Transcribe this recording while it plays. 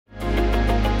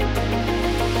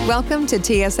Welcome to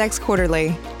TSX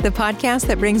Quarterly, the podcast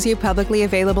that brings you publicly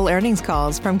available earnings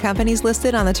calls from companies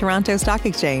listed on the Toronto Stock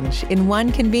Exchange in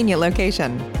one convenient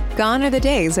location. Gone are the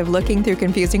days of looking through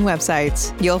confusing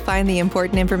websites. You'll find the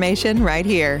important information right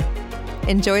here.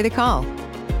 Enjoy the call.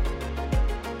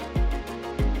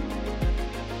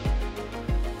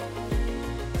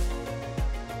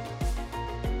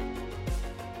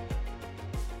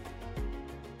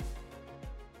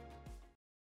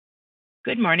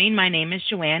 Good morning. My name is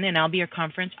Joanne, and I'll be your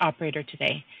conference operator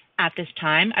today. At this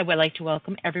time, I would like to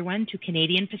welcome everyone to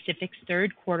Canadian Pacific's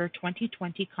third quarter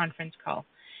 2020 conference call.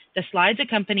 The slides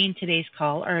accompanying today's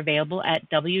call are available at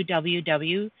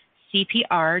www.cpr.ca.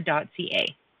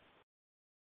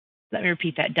 Let me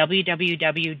repeat that,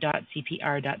 www.cpr.ca.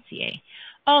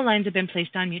 All lines have been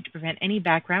placed on mute to prevent any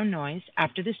background noise.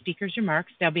 After the speaker's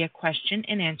remarks, there'll be a question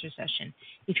and answer session.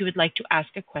 If you would like to ask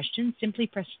a question, simply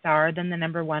press star, then the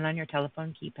number 1 on your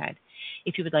telephone keypad.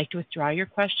 If you would like to withdraw your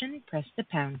question, press the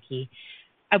pound key.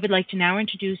 I would like to now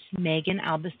introduce Megan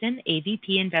Albiston,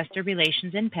 AVP Investor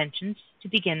Relations and Pensions, to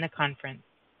begin the conference.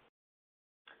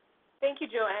 Thank you,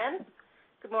 Joanne.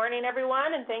 Good morning,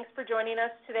 everyone, and thanks for joining us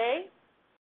today.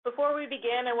 Before we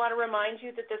begin, I want to remind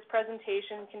you that this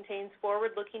presentation contains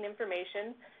forward-looking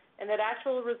information and that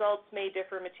actual results may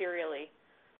differ materially.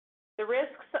 The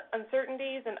risks,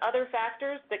 uncertainties, and other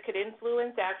factors that could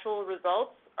influence actual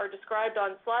results are described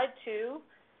on slide 2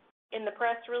 in the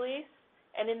press release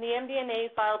and in the MD&A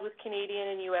filed with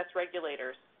Canadian and U.S.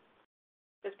 regulators.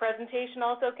 This presentation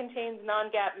also contains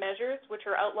non-GAAP measures, which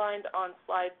are outlined on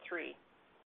slide 3.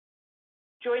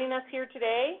 Joining us here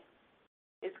today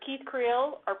is Keith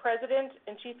Creel, our President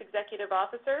and Chief Executive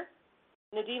Officer,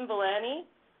 Nadeem Velani,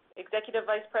 Executive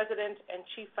Vice President and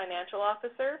Chief Financial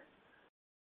Officer,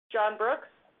 John Brooks,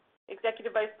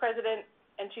 Executive Vice President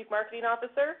and Chief Marketing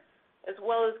Officer, as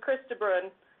well as Chris DeBrun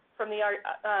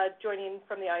joining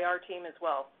from the IR team as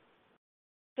well.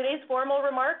 Today's formal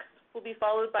remarks will be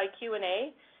followed by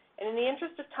Q&A, and in the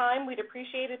interest of time, we'd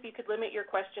appreciate if you could limit your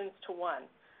questions to 1.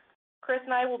 Chris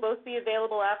and I will both be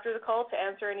available after the call to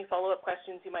answer any follow-up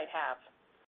questions you might have.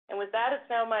 And with that, it's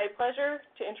now my pleasure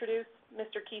to introduce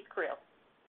Mr. Keith Creel.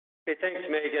 Okay, thanks,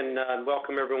 Megan.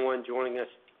 Welcome everyone joining us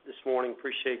this morning.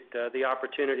 Appreciate the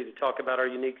opportunity to talk about our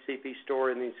unique CP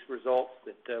story and these results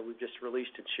that we've just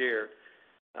released and shared.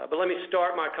 But let me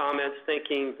start my comments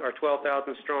thanking our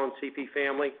 12,000-strong CP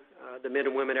family, the men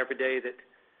and women every day that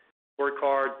work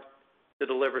hard to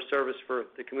deliver service for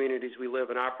the communities we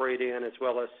live and operate in, as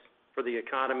well as for the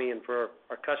economy and for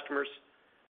our customers.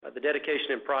 The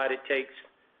dedication and pride it takes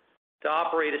to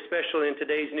operate, especially in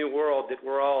today's new world that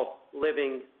we're all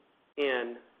living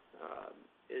in,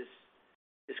 is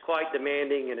quite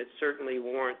demanding, and it certainly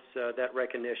warrants that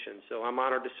recognition. So I'm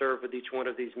honored to serve with each one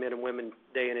of these men and women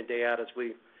day in and day out as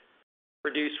we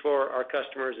produce for our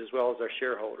customers as well as our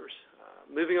shareholders.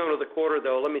 Moving on to the quarter,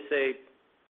 though, let me say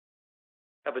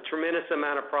I have a tremendous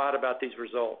amount of pride about these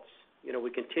results. You know,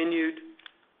 we continued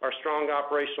our strong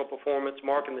operational performance.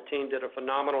 Mark and the team did a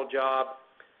phenomenal job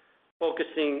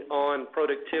focusing on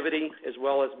productivity as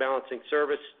well as balancing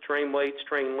service, train weights,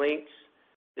 train lengths.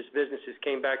 As businesses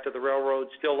came back to the railroad,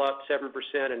 still up 7%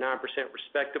 and 9%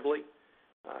 respectively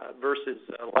versus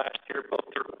last year, both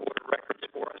third quarter records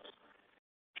for us.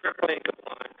 Trip plan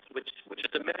compliance, which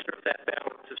is a measure of that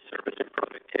balance of service and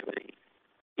productivity,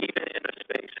 even in a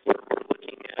space where we're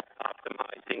looking at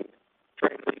optimizing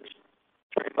train weights,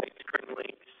 train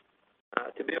lengths.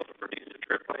 To be able to produce a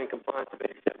trip plan compliance of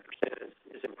 87%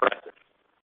 is impressive.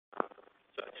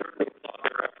 So I certainly applaud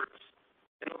their efforts.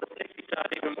 And on the safety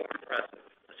side, even more impressive.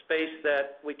 A space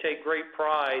that we take great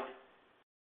pride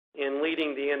in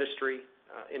leading the industry,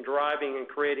 in driving and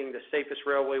creating the safest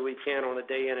railway we can on a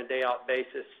day in and day out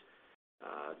basis,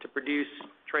 to produce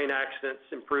train accidents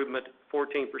improvement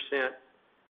 14%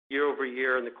 year over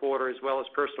year in the quarter, as well as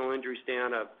personal injuries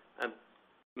down a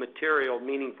material,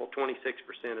 meaningful 26%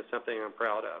 is something I'm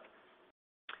proud of.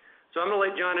 So I'm going to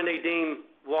let John and Nadeem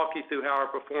walk you through how our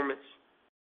performance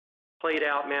played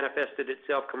out, manifested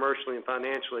itself commercially and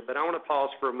financially, but I want to pause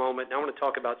for a moment and I want to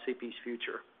talk about CP's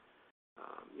future.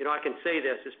 I can say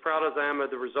this, as proud as I am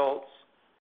of the results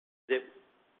that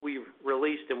we've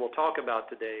released and we'll talk about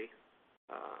today,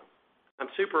 I'm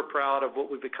super proud of what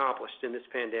we've accomplished in this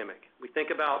pandemic. We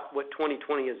think about what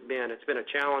 2020 has been. It's been a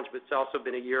challenge, but it's also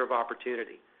been a year of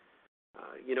opportunity.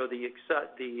 The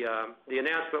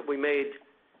announcement we made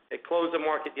at close of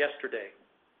market yesterday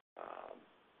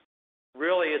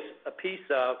really is a piece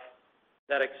of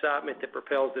that excitement that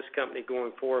propels this company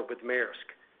going forward with Maersk.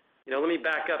 Let me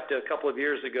back up to a couple of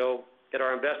years ago at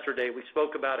our Investor Day. We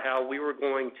spoke about how we were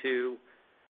going to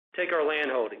take our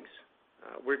land holdings,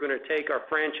 We're going to take our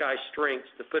franchise strengths,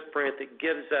 the footprint that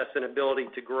gives us an ability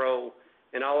to grow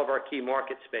in all of our key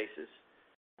market spaces,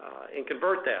 and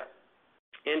convert that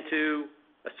into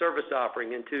a service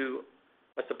offering, into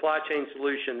a supply chain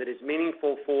solution that is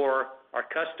meaningful for our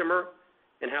customer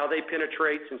and how they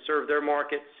penetrate and serve their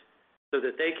markets so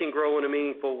that they can grow in a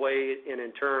meaningful way, and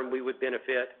in turn we would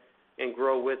benefit and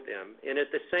grow with them. And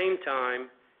at the same time,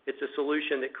 it's a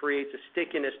solution that creates a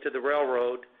stickiness to the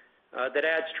railroad that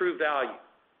adds true value,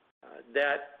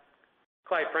 that,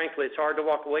 quite frankly, it's hard to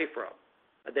walk away from,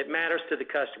 that matters to the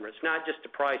customer. It's not just a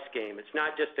price game. It's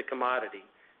not just a commodity.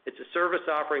 It's a service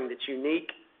offering that's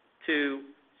unique to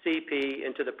CP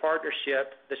and to the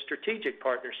partnership, the strategic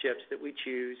partnerships that we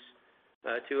choose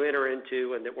to enter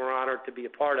into and that we're honored to be a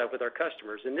part of with our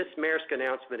customers. And this Maersk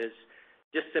announcement is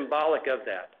just symbolic of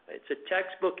that. It's a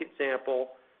textbook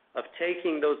example of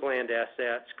taking those land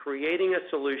assets, creating a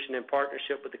solution in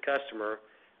partnership with the customer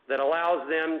that allows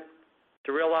them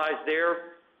to realize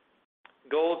their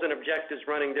goals and objectives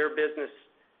running their business,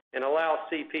 and allow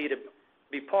CP to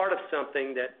be part of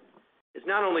something that is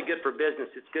not only good for business,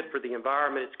 it's good for the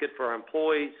environment, it's good for our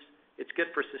employees, it's good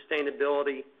for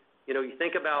sustainability. You know, you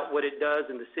think about what it does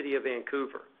in the city of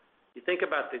Vancouver. You think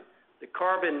about the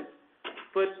carbon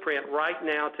footprint right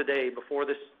now today before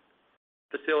this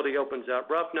facility opens up.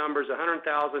 Rough numbers,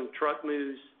 100,000 truck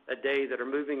moves a day that are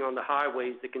moving on the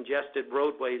highways, the congested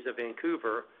roadways of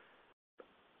Vancouver,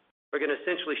 are going to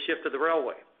essentially shift to the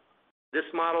railway. This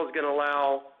model is going to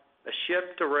allow a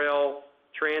ship-to-rail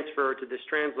transfer to this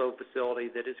transload facility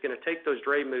that is going to take those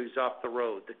dray moves off the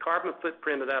road. The carbon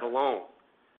footprint of that alone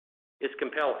is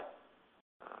compelling.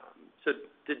 So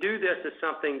to do this is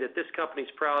something that this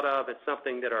company's proud of. It's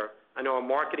something that I know our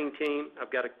marketing team,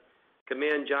 I've got to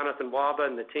commend Jonathan Waba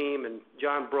and the team and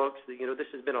John Brooks. You know, this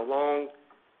has been a long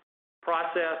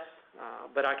process,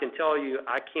 but I can tell you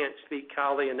I can't speak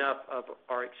highly enough of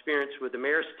our experience with the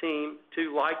Maersk team,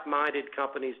 two like-minded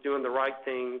companies doing the right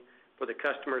thing for the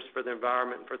customers, for the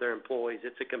environment, and for their employees.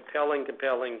 It's a compelling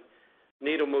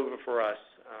needle mover for us.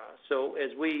 So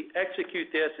as we execute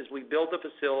this, as we build the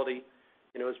facility,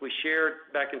 you know, as we shared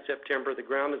back in September, the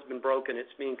ground has been broken.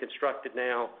 It's being constructed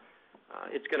now.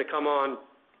 It's going to come on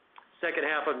second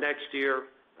half of next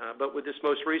year. But with this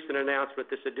most recent announcement,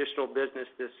 this additional business,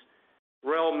 this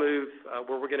rail move,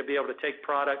 where we're going to be able to take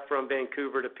product from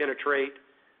Vancouver to penetrate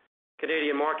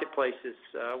Canadian marketplaces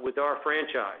with our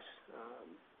franchise,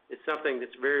 it's something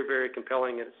that's very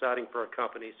compelling and exciting for our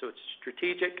company. So it's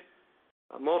strategic,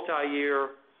 a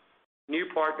multi-year, new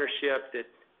partnership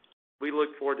that we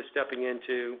look forward to stepping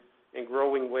into and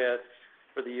growing with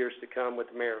for the years to come with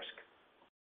Maersk.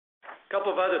 A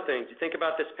couple of other things. You think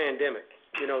about this pandemic.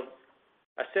 You know,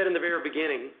 I said in the very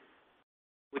beginning,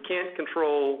 we can't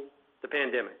control the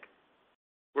pandemic.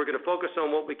 We're going to focus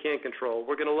on what we can control.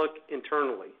 We're going to look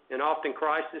internally. And often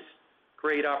crises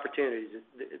create opportunities.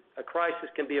 A crisis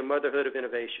can be a motherhood of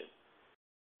innovation.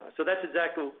 So that's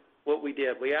exactly what we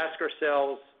did. We asked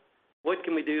ourselves, what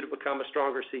can we do to become a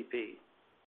stronger CP?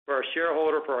 For our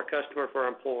shareholder, for our customer, for our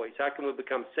employees. How can we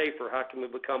become safer? How can we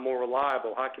become more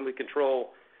reliable? How can we control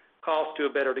costs to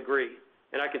a better degree?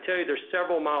 And I can tell you there's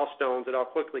several milestones that I'll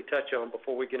quickly touch on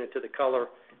before we get into the color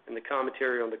and the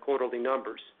commentary on the quarterly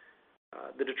numbers.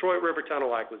 The Detroit River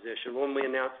Tunnel acquisition, one we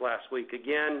announced last week.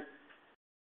 Again,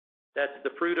 that's the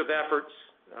fruit of efforts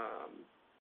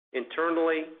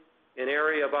internally, an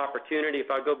area of opportunity.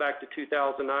 If I go back to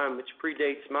 2009, which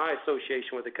predates my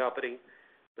association with the company,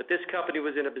 but this company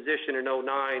was in a position in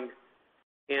 2009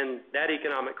 in that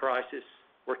economic crisis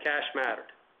where cash mattered.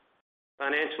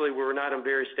 Financially, we were not on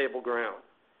very stable ground.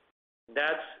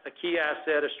 That's a key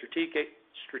asset, a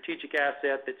strategic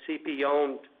asset that CP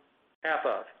owned half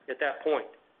of at that point.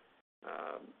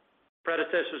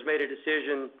 Predecessors made a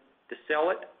decision to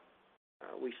sell it.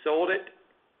 We sold it.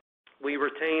 We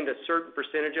retained a certain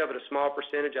percentage of it, a small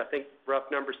percentage, I think rough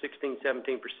number 16,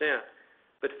 17%.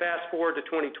 But fast forward to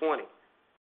 2020.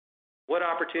 What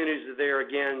opportunities are there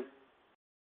again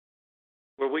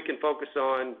where we can focus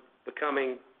on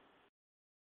becoming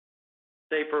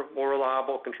safer, more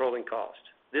reliable, controlling cost?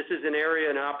 This is an area,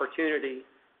 an opportunity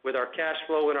with our cash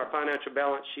flow and our financial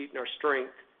balance sheet and our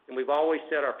strength, and we've always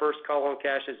said our first call on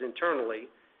cash is internally,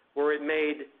 where it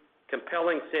made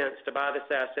compelling sense to buy this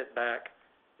asset back.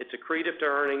 It's accretive to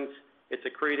earnings. It's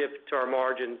accretive to our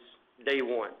margins day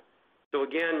one. So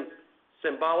again,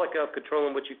 symbolic of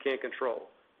controlling what you can't control.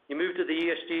 You move to the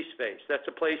ESG space. That's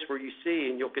a place where you see,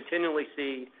 and you'll continually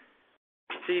see,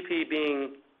 CP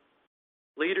being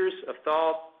leaders of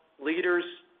thought, leaders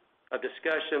of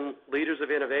discussion, leaders of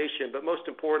innovation, but most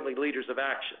importantly, leaders of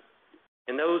action.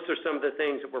 And those are some of the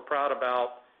things that we're proud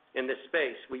about in this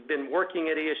space. We've been working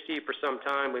at ESG for some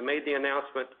time. We made the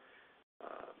announcement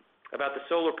about the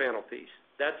solar panel piece.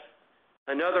 That's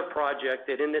another project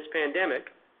that in this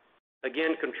pandemic,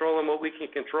 again, controlling what we can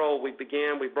control, we've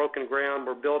broken ground.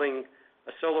 We're building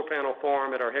a solar panel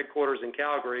farm at our headquarters in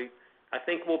Calgary. I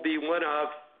think we'll be one of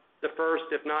the first,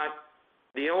 if not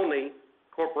the only,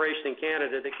 corporation in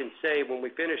Canada that can say when we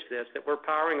finish this that we're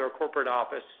powering our corporate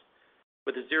office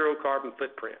with a zero carbon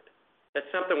footprint. That's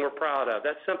something we're proud of.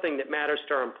 That's something that matters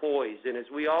to our employees. And as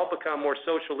we all become more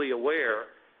socially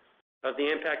aware of the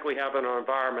impact we have on our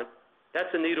environment, that's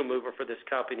a needle mover for this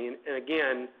company. And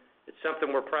again, it's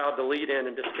something we're proud to lead in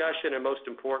discussion and most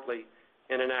importantly,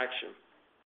 in action.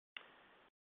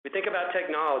 We think about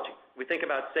technology. We think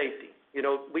about safety. You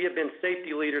know, we have been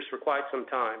safety leaders for quite some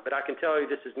time, but I can tell you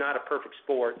this is not a perfect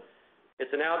sport.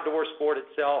 It's an outdoor sport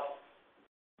itself,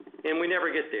 and we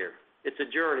never get there. It's a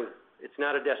journey. It's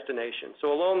not a destination.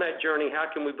 So along that journey, how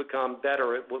can we become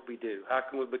better at what we do? How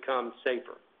can we become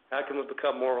safer? How can we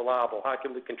become more reliable? How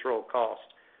can we control cost?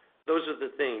 Those are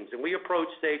the themes. And we approach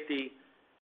safety,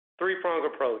 three-pronged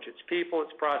approach. It's people,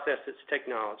 it's process, it's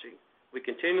technology. We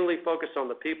continually focus on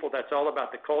the people. That's all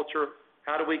about the culture.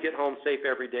 How do we get home safe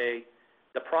every day?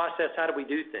 The process, how do we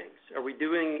do things? Are we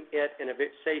doing it in a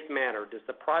safe manner? Does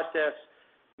the process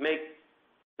make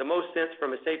the most sense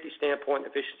from a safety standpoint,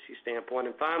 efficiency standpoint?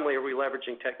 And finally, are we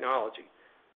leveraging technology?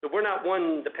 So we're not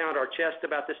one to pound our chest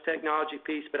about this technology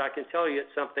piece, but I can tell you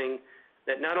it's something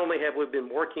that not only have we been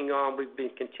working on, we've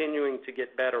been continuing to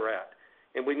get better at.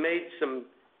 And we made some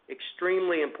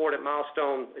extremely important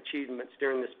milestone achievements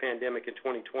during this pandemic in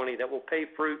 2020 that will pay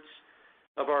fruits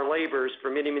of our labors for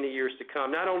many, many years to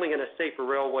come, not only in a safer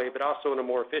railway, but also in a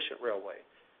more efficient railway.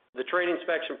 The train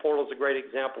inspection portal is a great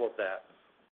example of that.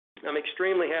 I'm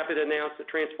extremely happy to announce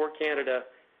that Transport Canada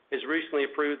has recently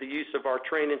approved the use of our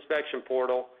train inspection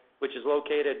portal, which is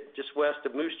located just west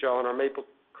of Moose Jaw in our Maple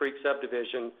Creek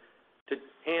subdivision, to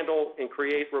handle and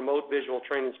create remote visual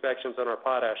train inspections on our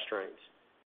potash trains.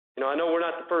 You know, I know we're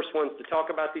not the first ones to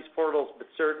talk about these portals, but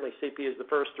certainly CP is the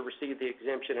first to receive the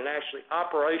exemption and actually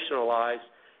operationalize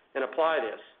and apply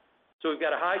this. So we've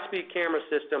got a high-speed camera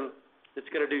system that's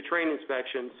going to do train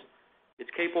inspections. It's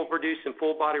capable of producing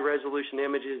full-body resolution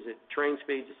images at train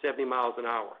speeds of 70 miles an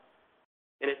hour.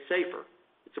 And it's safer.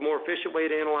 It's a more efficient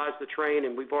way to analyze the train,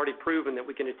 and we've already proven that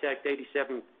we can detect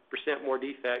 87% more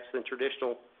defects than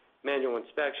traditional manual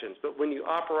inspections. But when you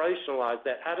operationalize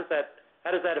that, how does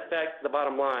that affect the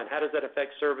bottom line? How does that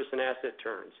affect service and asset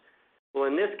turns? Well,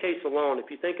 in this case alone, if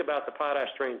you think about the potash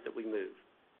trains that we move,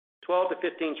 12 to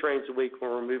 15 trains a week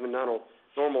when we're moving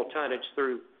normal tonnage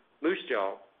through Moose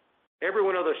Jaw, every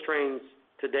one of those trains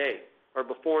today, or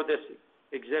before this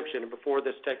exemption and before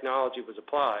this technology was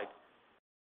applied,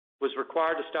 was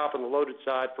required to stop on the loaded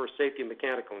side for a safety and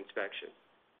mechanical inspection.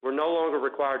 We're no longer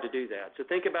required to do that. So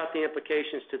think about the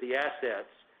implications to the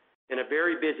assets in a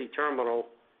very busy terminal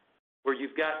where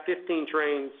you've got 15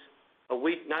 trains a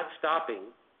week not stopping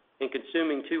and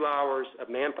consuming 2 hours of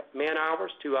man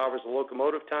hours, 2 hours of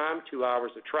locomotive time, 2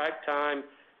 hours of track time.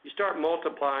 You start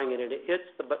multiplying it, and it hits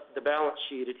the balance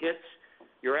sheet. It hits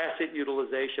your asset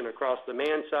utilization across the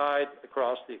man side,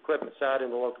 across the equipment side,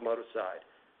 and the locomotive side.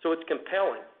 So it's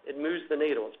compelling. It moves the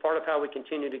needle. It's part of how we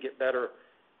continue to get better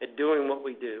at doing what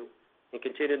we do and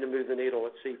continue to move the needle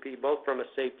at CP, both from a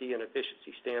safety and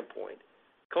efficiency standpoint.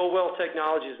 Cold well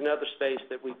technology is another space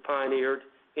that we've pioneered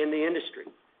in the industry.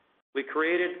 We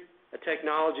created a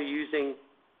technology using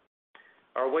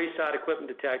our wayside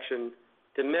equipment detection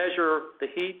to measure the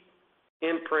heat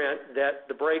imprint that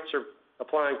the brakes are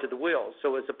applying to the wheels.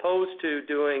 So as opposed to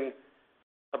doing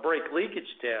a brake leakage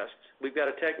test, we've got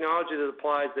a technology that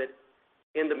applies that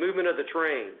in the movement of the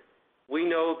train, we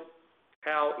know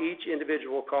how each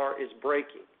individual car is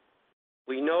braking.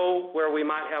 We know where we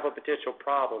might have a potential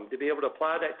problem. To be able to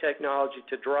apply that technology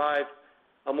to drive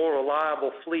a more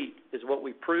reliable fleet is what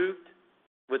we proved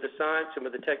with the science and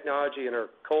with the technology in our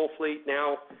coal fleet.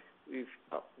 Now we've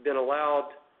been allowed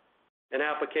an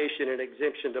application and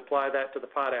exemption to apply that to the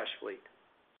potash fleet.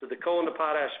 So the coal and the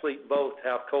potash fleet both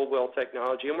have cold well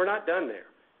technology, and we're not done there.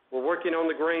 We're working on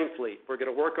the grain fleet. We're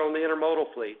going to work on the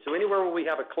intermodal fleet. So anywhere where we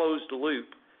have a closed loop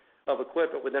of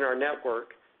equipment within our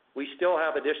network, we still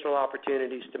have additional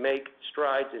opportunities to make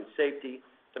strides in safety,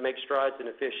 to make strides in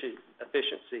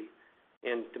efficiency,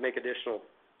 and to make additional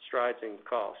strides in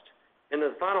cost. And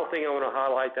the final thing I want to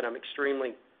highlight that I'm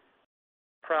extremely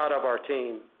proud of our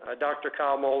team, Dr.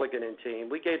 Kyle Mulligan and team,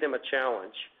 we gave them a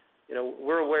challenge. You know,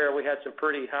 we're aware we had some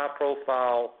pretty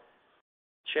high-profile,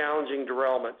 challenging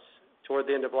derailments toward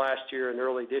the end of last year and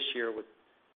early this year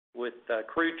with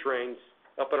crude trains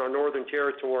up in our northern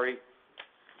territory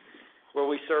where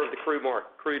we serve the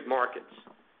crude markets.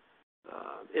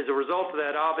 As a result of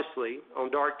that, obviously, on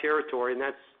dark territory, and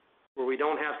that's where we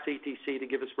don't have CTC to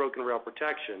give us broken rail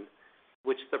protection,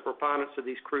 which the preponderance of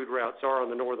these crude routes are on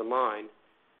the northern line,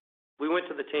 we went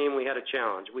to the team, we had a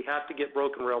challenge. We have to get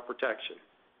broken rail protection.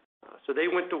 So they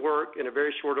went to work in a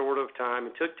very short order of time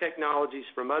and took technologies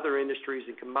from other industries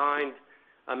and combined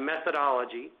a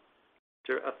methodology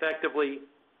to effectively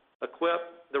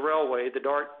equip the railway, the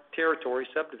dark territory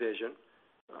subdivision,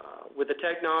 with a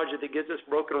technology that gives us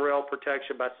broken rail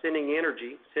protection by sending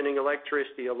energy, sending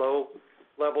electricity, a low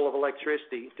level of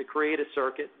electricity, to create a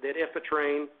circuit that if a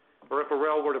train or if a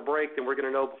rail were to break, then we're going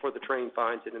to know before the train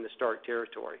finds it in this dark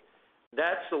territory.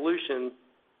 That solution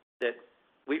that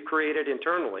we've created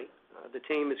internally, the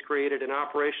team has created and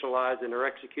operationalized and are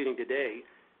executing today,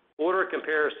 order of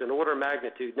comparison, order of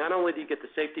magnitude. Not only do you get the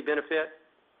safety benefit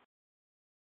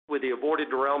with the avoided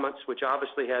derailments, which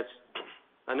obviously has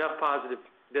enough positive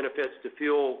benefits to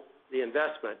fuel the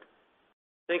investment,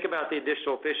 think about the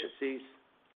additional efficiencies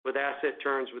with asset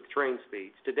turns with train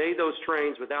speeds. Today, those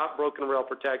trains without broken rail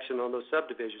protection on those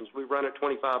subdivisions, we run at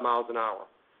 25 miles an hour.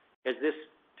 As this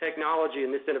technology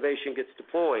and this innovation gets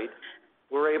deployed,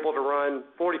 we're able to run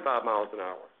 45 miles an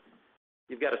hour.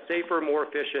 You've got a safer, more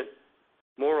efficient,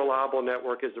 more reliable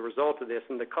network as a result of this.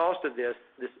 And the cost of this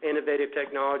innovative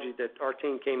technology that our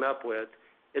team came up with,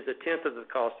 is a tenth of the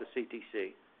cost of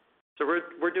CTC. So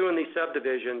we're doing these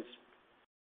subdivisions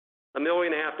 $1.5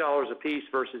 million a piece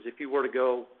versus if you were to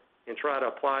go and try to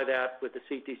apply that with the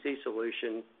CTC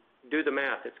solution, do the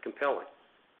math, it's compelling.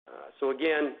 So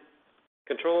again,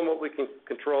 controlling what we can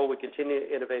control, we continue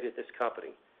to innovate at this company.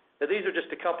 Now these are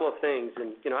just a couple of things,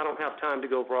 and I don't have time to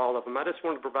go over all of them. I just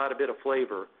wanted to provide a bit of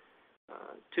flavor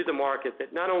to the market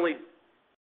that not only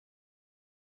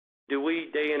do we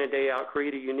day in and day out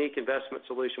create a unique investment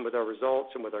solution with our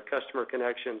results and with our customer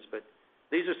connections, but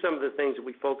these are some of the things that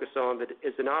we focus on that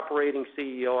as an operating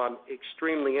CEO I'm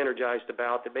extremely energized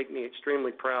about, that make me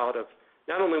extremely proud of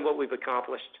not only what we've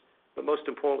accomplished, but most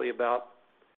importantly about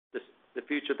the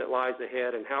future that lies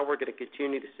ahead and how we're going to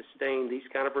continue to sustain these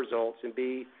kind of results and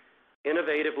be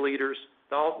innovative leaders,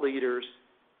 thought leaders,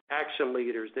 action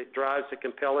leaders that drives a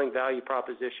compelling value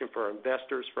proposition for our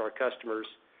investors, for our customers,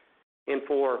 and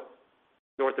for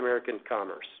North American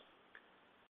commerce.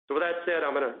 So with that said,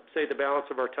 I'm going to save the balance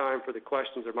of our time for the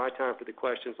questions, or my time for the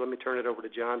questions. Let me turn it over to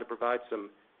John to provide some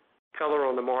color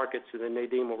on the markets, and then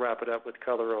Nadine will wrap it up with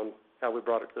color on how we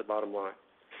brought it to the bottom line.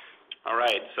 All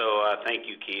right, so thank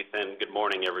you, Keith, and good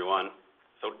morning, everyone.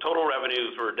 So total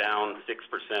revenues were down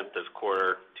 6% this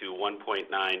quarter to $1.9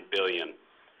 billion.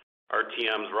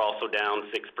 RTMs were also down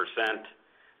 6%.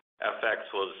 FX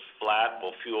was flat,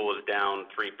 while fuel was down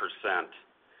 3%.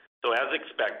 So as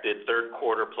expected, third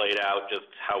quarter played out just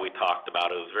how we talked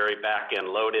about. It was very back-end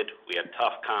loaded. We had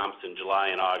tough comps in July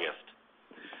and August.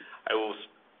 I will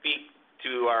speak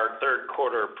to our third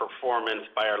quarter performance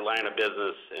by our line of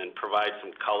business and provide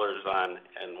some colors on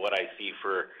and what I see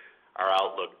for our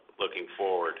outlook looking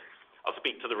forward. I'll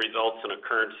speak to the results on a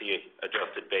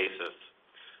currency-adjusted basis.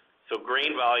 So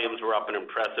grain volumes were up an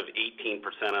impressive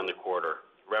 18% on the quarter.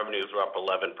 Revenues were up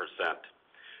 11%.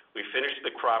 We finished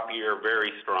the crop year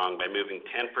very strong by moving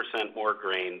 10% more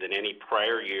grain than any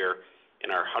prior year in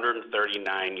our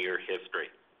 139-year history.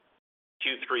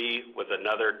 Q3 was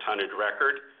another tonnage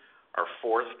record, our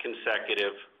fourth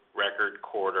consecutive record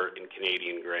quarter in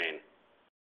Canadian grain.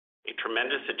 A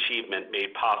tremendous achievement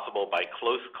made possible by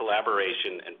close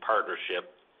collaboration and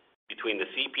partnership between the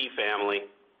CP family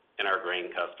and our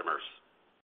grain customers.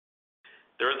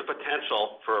 There is a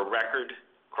potential for a record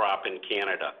crop in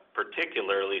Canada,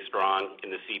 particularly strong in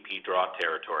the CP draw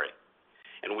territory.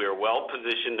 And we are well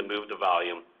positioned to move the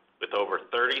volume with over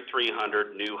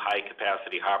 3,300 new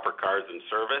high-capacity hopper cars in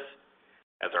service,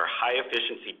 as our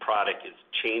high-efficiency product is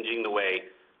changing the way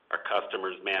our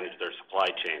customers manage their supply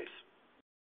chains.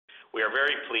 We are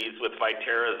very pleased with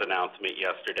Viterra's announcement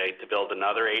yesterday to build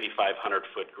another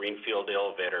 8,500-foot greenfield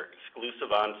elevator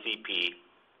exclusive on CP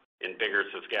in Biggar,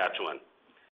 Saskatchewan.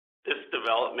 This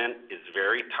development is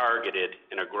very targeted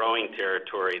in a growing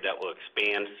territory that will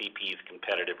expand CP's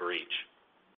competitive reach.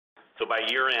 So by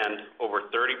year end, over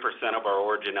 30% of our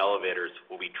origin elevators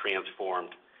will be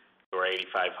transformed to our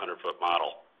 8,500-foot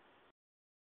model.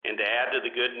 And to add to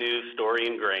the good news story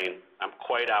in grain, I'm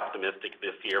quite optimistic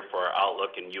this year for our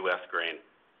outlook in U.S. grain.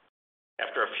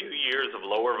 After a few years of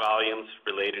lower volumes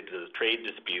related to the trade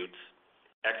disputes,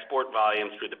 export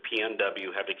volumes through the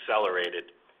PNW have accelerated,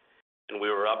 and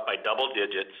we were up by double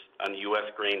digits on the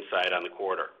U.S. grain side on the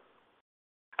quarter.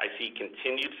 I see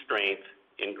continued strength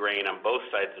in grain on both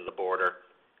sides of the border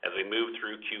as we move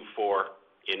through Q4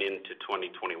 and into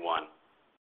 2021.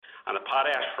 On the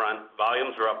potash front,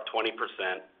 volumes were up 20%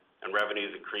 and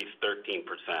revenues increased 13%.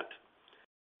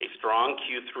 A strong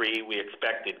Q3 we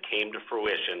expected came to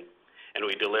fruition, and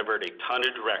we delivered a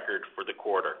tonnage record for the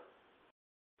quarter.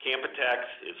 Canpotex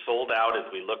is sold out as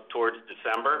we look towards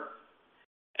December,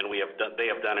 and they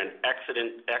have done an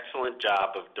excellent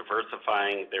job of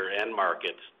diversifying their end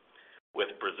markets, with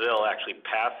Brazil actually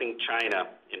passing China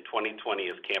in 2020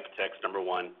 as Canpotex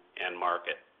 #1 end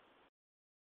market.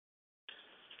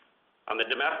 On the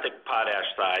domestic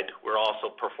potash side, we're also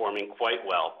performing quite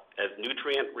well as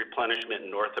nutrient replenishment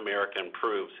in North America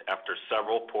improves after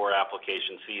several poor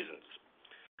application seasons.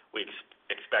 We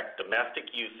expect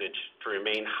domestic usage to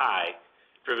remain high,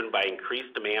 driven by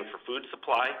increased demand for food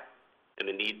supply and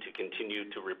the need to continue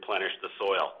to replenish the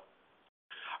soil.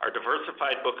 Our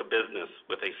diversified book of business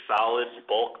with a solid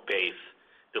bulk base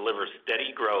delivers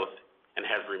steady growth and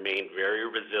has remained very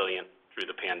resilient through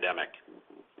the pandemic.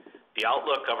 The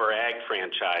outlook of our ag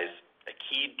franchise, a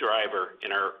key driver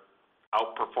in our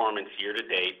outperformance year to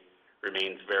date,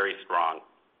 remains very strong.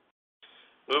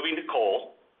 Moving to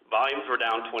coal, volumes were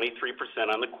down 23%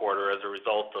 on the quarter as a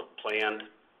result of planned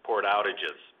port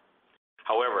outages.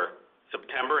 However,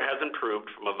 September has improved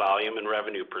from a volume and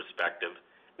revenue perspective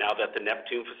now that the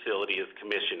Neptune facility is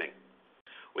commissioning.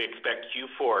 We expect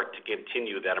Q4 to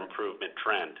continue that improvement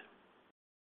trend.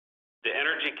 The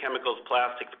energy chemicals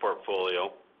plastics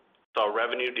portfolio saw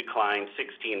revenue decline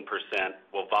 16%,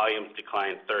 while volumes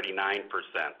declined 39%.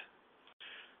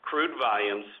 Crude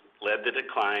volumes led the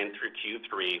decline through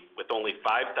Q3 with only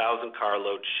 5,000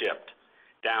 carloads shipped,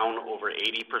 down over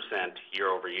 80% year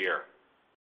over year.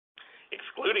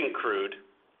 Excluding crude,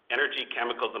 energy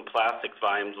chemicals and plastics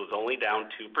volumes was only down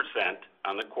 2%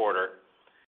 on the quarter,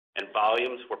 and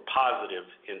volumes were positive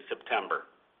in September.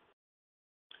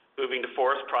 Moving to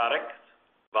forest products,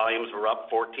 volumes were up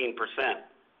 14%.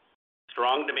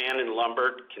 Strong demand in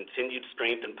lumber, continued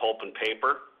strength in pulp and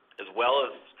paper, as well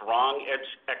as strong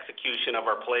execution of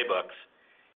our playbooks,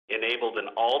 enabled an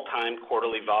all-time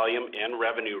quarterly volume and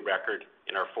revenue record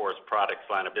in our forest products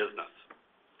line of business.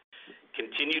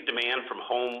 Continued demand from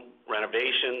home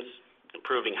renovations,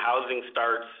 improving housing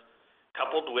starts,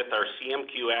 coupled with our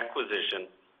CMQ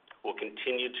acquisition, will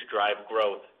continue to drive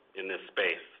growth in this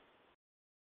space.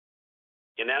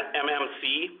 In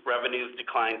MMC, revenues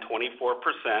declined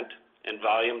 24% and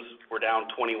volumes were down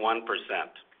 21%.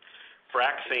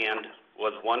 Frac sand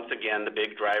was once again the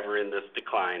big driver in this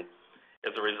decline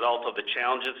as a result of the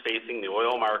challenges facing the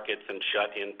oil markets and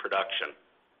shut-in production.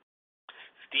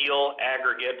 Steel,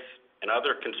 aggregates, and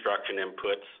other construction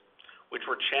inputs, which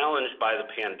were challenged by the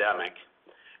pandemic,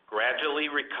 gradually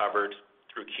recovered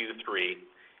through Q3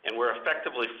 and were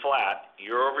effectively flat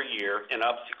year over year and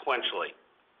up sequentially.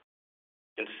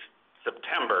 In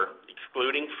September,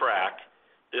 excluding frac,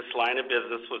 this line of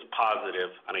business was positive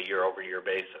on a year-over-year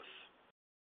basis.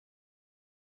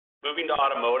 Moving to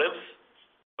automotive,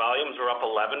 volumes were up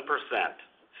 11%,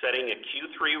 setting a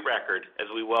Q3 record as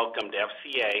we welcomed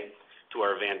FCA to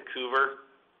our Vancouver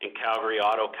and Calgary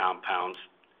auto compounds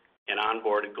and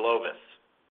onboarded Glovis.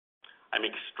 I'm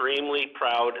extremely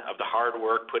proud of the hard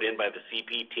work put in by the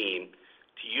CP team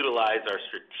to utilize our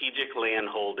strategic land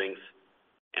holdings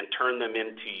and turn them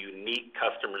into unique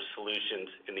customer solutions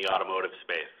in the automotive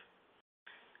space.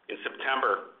 In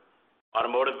September,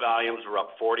 automotive volumes were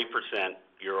up 40%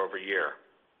 year over year.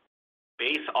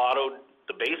 The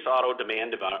base auto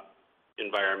demand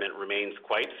environment remains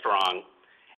quite strong,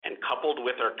 and coupled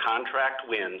with our contract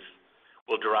wins,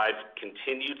 will drive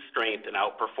continued strength and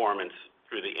outperformance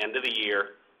through the end of the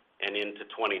year and into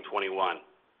 2021.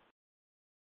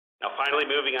 Now finally,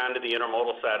 moving on to the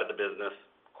intermodal side of the business,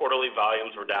 quarterly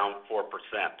volumes were down 4%.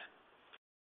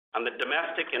 On the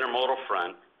domestic intermodal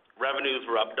front, revenues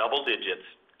were up double digits,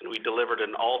 and we delivered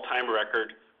an all-time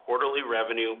record quarterly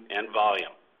revenue and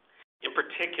volume. In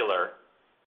particular,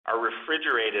 our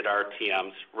refrigerated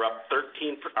RTMs are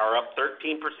up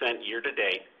 13% year to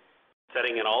date,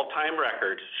 setting an all-time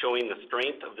record showing the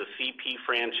strength of the CP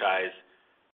franchise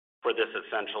for this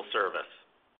essential service.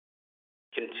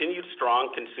 Continued strong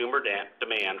consumer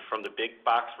demand from the big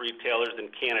box retailers in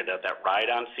Canada that ride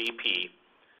on CP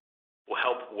will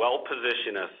help well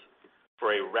position us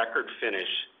for a record finish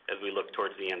as we look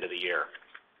towards the end of the year.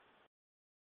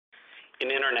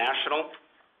 In international,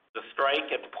 the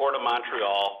strike at the Port of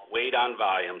Montreal weighed on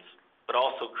volumes, but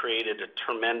also created a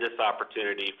tremendous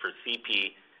opportunity for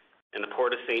CP and the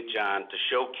Port of St. John to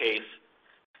showcase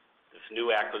this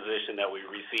new acquisition that we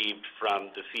received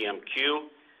from the CMQ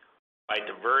by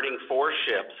diverting 4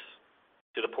 ships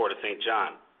to the Port of St.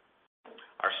 John.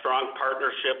 Our strong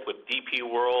partnership with DP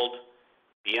World,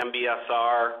 the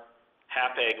MBSR,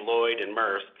 Hapag-Lloyd, and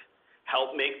Maersk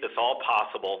help make this all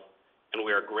possible, and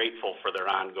we are grateful for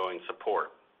their ongoing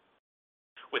support.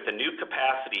 With the new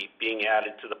capacity being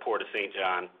added to the Port of St.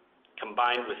 John,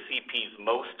 combined with CP's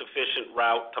most efficient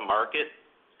route to market,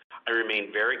 I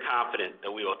remain very confident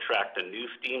that we will attract the new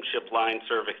steamship line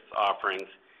service offerings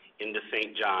into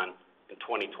St. John in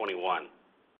 2021.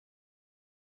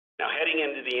 Now, heading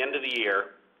into the end of the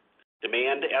year,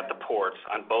 demand at the ports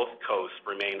on both coasts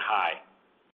remain high.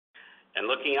 And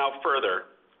looking out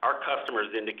further, our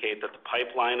customers indicate that the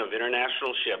pipeline of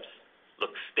international ships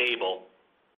looks stable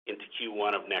into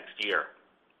Q1 of next year.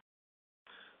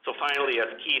 So finally, as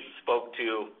Keith spoke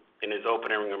to in his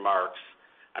opening remarks,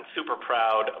 I'm super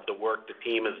proud of the work the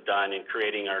team has done in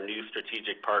creating our new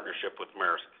strategic partnership with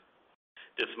Maersk.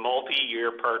 This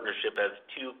multi-year partnership has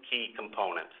two key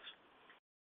components.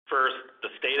 First, the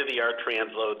state-of-the-art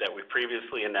transload that we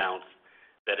previously announced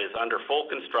that is under full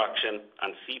construction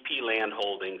on CP land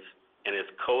holdings and is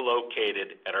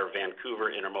co-located at our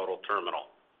Vancouver Intermodal Terminal.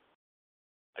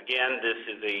 Again, this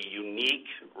is a unique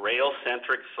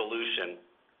rail-centric solution,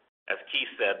 as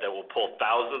Keith said, that will pull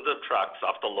thousands of trucks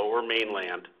off the lower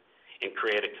mainland and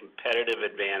create a competitive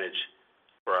advantage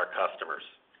for our customers.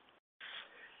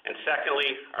 And secondly,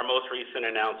 our most recent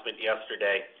announcement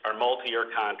yesterday, our multi-year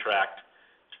contract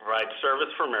to provide service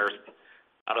for Maersk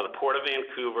out of the Port of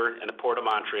Vancouver and the Port of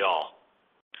Montreal.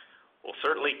 Well,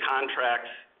 certainly contracts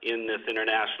in this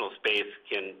international space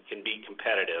can be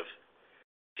competitive.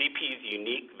 CP's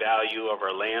unique value of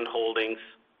our land holdings,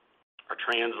 our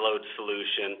transload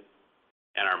solution,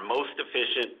 and our most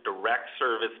efficient direct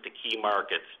service to key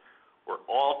markets were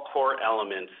all core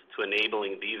elements to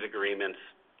enabling these agreements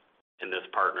in this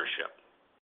partnership.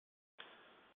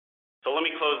 So let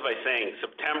me close by saying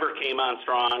September came on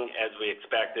strong as we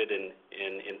expected and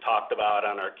talked about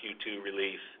on our Q2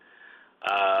 release.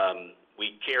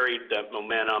 We carried the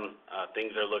momentum.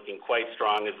 Things are looking quite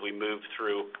strong as we move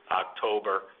through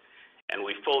October, and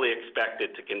we fully expect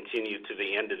it to continue to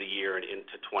the end of the year and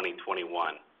into 2021.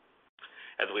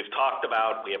 As we've talked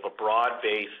about, we have a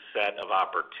broad-based set of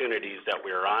opportunities that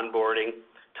we are onboarding,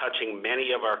 touching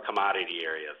many of our commodity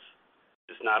areas.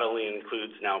 This not only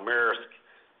includes now Maersk,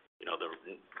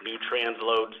 the new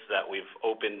transloads that we've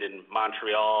opened in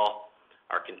Montreal,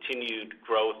 our continued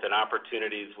growth and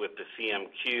opportunities with the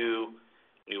CMQ,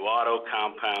 new auto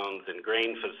compounds and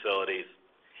grain facilities,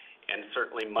 and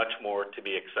certainly much more to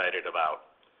be excited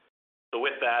about. So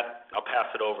with that, I'll pass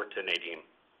it over to Nadeem.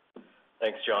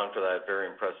 Thanks, John, for that very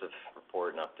impressive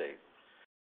report and update.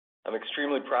 I'm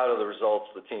extremely proud of the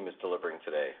results the team is delivering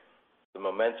today. The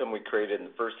momentum we created in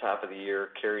the first half of the year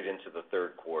carried into the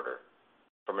third quarter.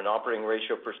 From an operating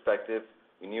ratio perspective,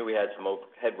 we knew we had some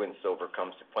headwinds to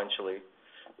overcome sequentially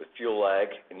with fuel lag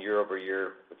and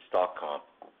year-over-year with stock comp,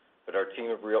 but our team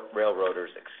of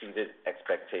railroaders exceeded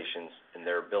expectations in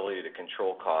their ability to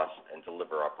control costs and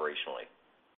deliver operationally.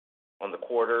 On the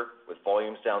quarter, with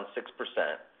volumes down 6%,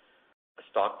 a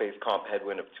stock-based comp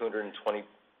headwind of 220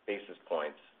 basis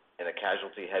points, and a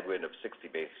casualty headwind of 60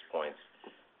 basis points,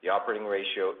 the operating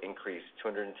ratio increased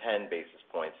 210 basis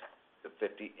points to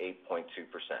 58.2%.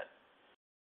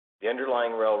 The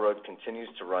underlying railroad continues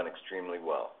to run extremely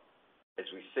well. As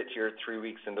we sit here 3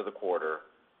 weeks into the quarter,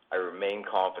 I remain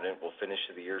confident we'll finish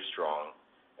the year strong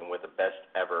and with the best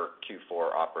ever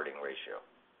Q4 operating ratio.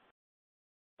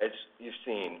 As you've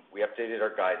seen, we updated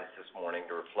our guidance this morning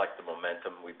to reflect the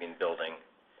momentum we've been building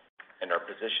and our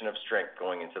position of strength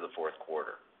going into the fourth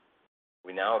quarter.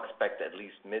 We now expect at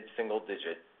least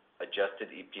mid-single-digit adjusted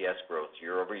EPS growth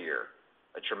year over year,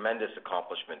 a tremendous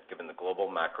accomplishment given the global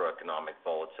macroeconomic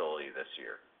volatility this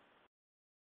year.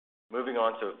 Moving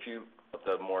on to a few of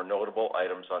the more notable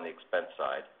items on the expense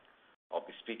side, I'll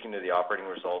be speaking to the operating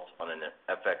results on an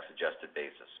FX-adjusted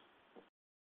basis.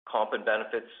 Comp and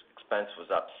benefits expense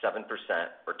was up 7%,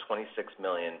 or $26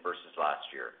 million versus last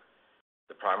year.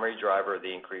 The primary driver of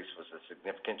the increase was the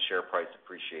significant share price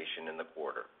appreciation in the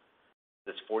quarter.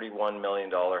 This $41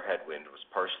 million headwind was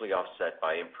partially offset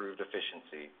by improved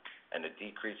efficiency and a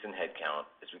decrease in headcount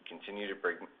as we continue to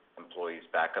bring employees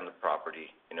back on the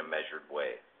property in a measured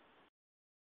way.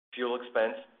 Fuel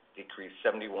expense decreased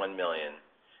 $71 million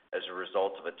as a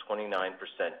result of a 29%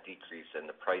 decrease in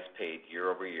the price paid year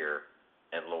over year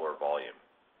and lower volume.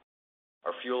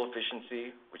 Our fuel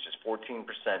efficiency, which is 14%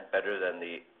 better than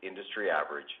the industry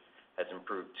average, has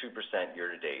improved 2%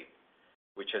 year to date,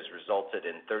 which has resulted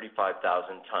in 35,000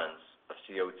 tons of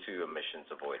CO2 emissions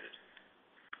avoided.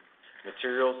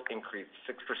 Materials increased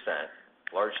 6%,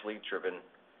 largely driven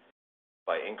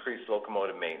by increased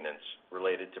locomotive maintenance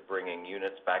related to bringing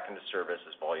units back into service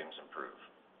as volumes improve.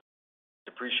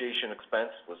 Depreciation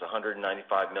expense was $195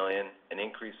 million, an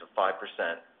increase of 5%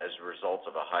 as a result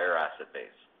of a higher asset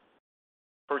base.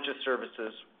 Purchase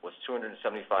services was $275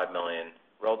 million,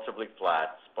 relatively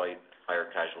flat despite higher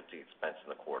casualty expense in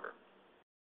the quarter.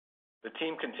 The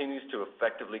team continues to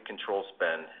effectively control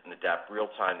spend and adapt real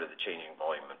time to the changing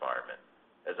volume environment.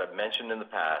 As I've mentioned in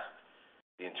the past,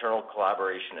 the internal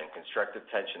collaboration and constructive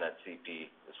tension at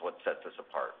CP is what sets us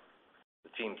apart.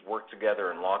 The teams work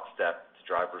together in lockstep to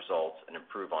drive results and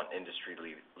improve on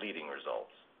industry-leading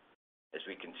results. As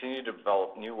we continue to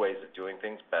develop new ways of doing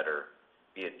things better,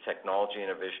 be it technology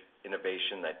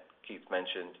innovation that Keith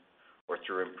mentioned, or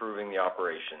through improving the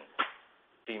operation,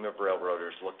 the team of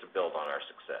railroaders look to build on our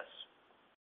success.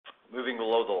 Moving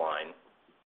below the line,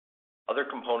 other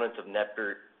components of net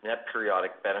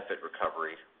periodic benefit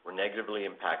recovery were negatively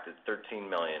impacted $13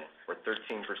 million, or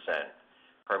 13%,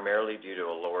 primarily due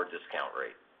to a lower discount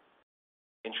rate.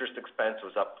 Interest expense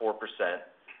was up 4%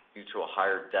 due to a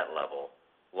higher debt level,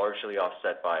 largely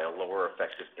offset by a lower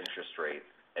effective interest rate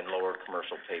and lower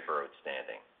commercial paper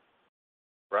outstanding.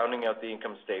 Rounding out the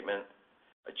income statement,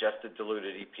 adjusted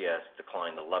diluted EPS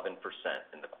declined 11%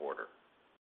 in the quarter.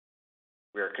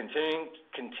 We are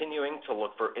continuing to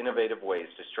look for innovative ways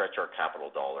to stretch our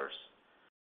capital dollars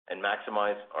and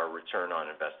maximize our return on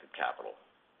invested capital.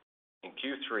 In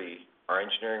Q3, our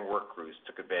engineering work crews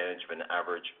took advantage of an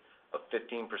average of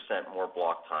 15% more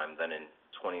block time than in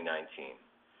 2019,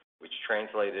 which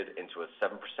translated into a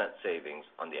 7% savings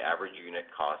on the average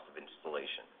unit cost of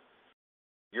installation.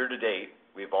 Year to date,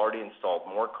 we've already installed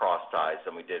more cross ties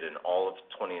than we did in all of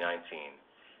 2019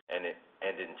 and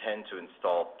intend to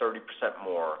install 30%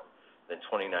 more than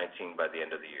 2019 by the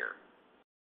end of the year.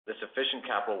 This efficient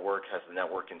capital work has the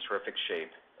network in terrific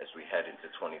shape as we head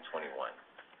into 2021.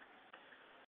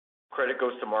 Credit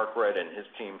goes to Mark Red and his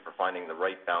team for finding the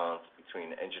right balance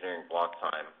between engineering block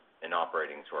time and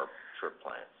operating to our trip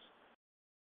plans.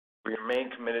 We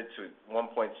remain committed to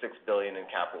 $1.6 billion in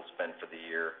capital spend for the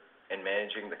year and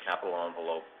managing the capital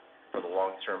envelope for the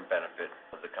long-term benefit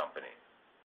of the company.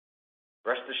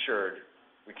 Rest assured,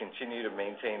 we continue to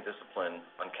maintain discipline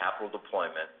on capital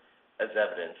deployment as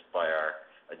evidenced by our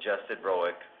adjusted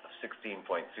ROIC of 16.2%.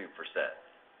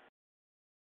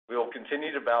 We will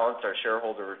continue to balance our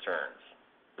shareholder returns.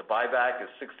 The buyback is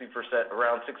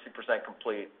around 60%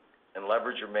 complete and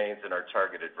leverage remains in our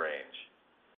targeted range.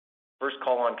 First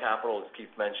call on capital, as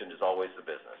Keith mentioned, is always the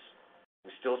business.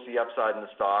 We still see upside in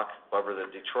the stock. However, the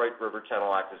Detroit River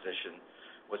Tunnel acquisition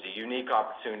was a unique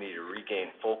opportunity to regain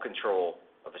full control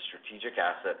of a strategic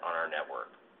asset on our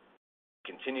network.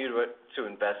 We continue to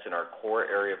invest in our core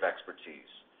area of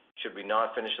expertise. Should we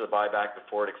not finish the buyback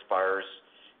before it expires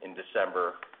in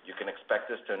December, you can expect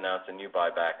us to announce a new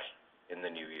buyback in the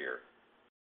new year.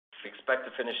 We expect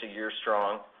to finish the year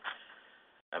strong.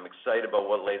 I'm excited about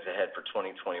what lays ahead for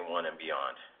 2021 and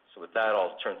beyond. So with that,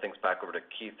 I'll turn things back over to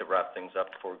Keith to wrap things up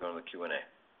before we go into the Q&A.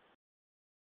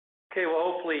 Okay,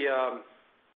 well,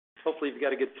 hopefully you've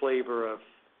got a good flavor of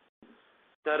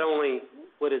not only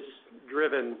what has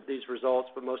driven these results,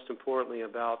 but most importantly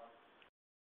about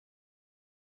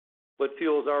what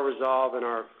fuels our resolve and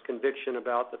our conviction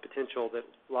about the potential that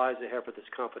lies ahead for this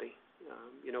company.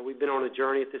 We've been on a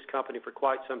journey at this company for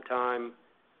quite some time,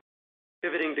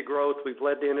 pivoting to growth. We've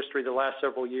led the industry the last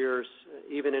several years,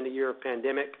 even in a year of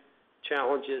pandemic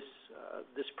challenges.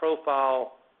 This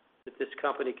profile that this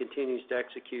company continues to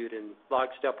execute in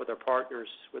lockstep with our partners,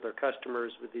 with our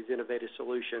customers, with these innovative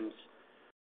solutions,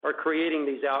 are creating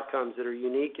these outcomes that are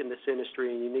unique in this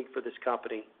industry and unique for this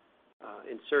company,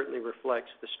 and certainly reflects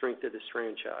the strength of this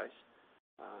franchise.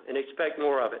 And expect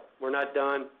more of it. We're not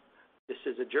done. This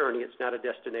is a journey. It's not a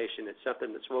destination. It's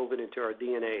something that's woven into our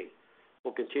DNA.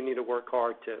 We'll continue to work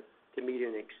hard to meet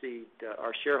and exceed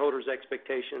our shareholders'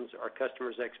 expectations, our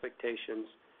customers' expectations,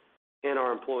 and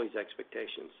our employees'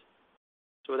 expectations.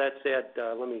 So with that said,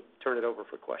 let me turn it over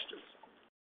for questions.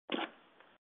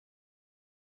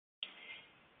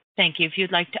 Thank you. If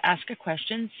you'd like to ask a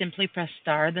question, simply press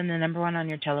star, then the number 1 on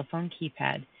your telephone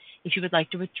keypad. If you would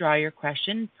like to withdraw your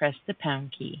question, press the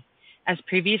pound key. As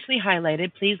previously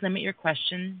highlighted, please limit your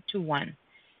question to 1.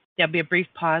 There'll be a brief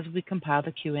pause as we compile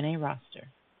the Q&A roster.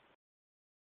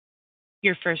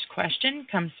 Your first question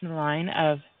comes from the line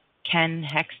of Ken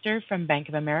Hoexter from Bank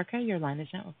of America. Your line is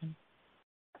now open.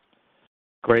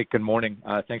 Great. Good morning.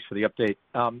 Thanks for the update.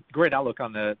 Great outlook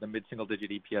on the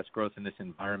mid-single-digit EPS growth in this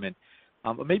environment.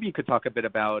 But maybe you could talk a bit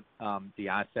about the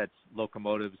assets,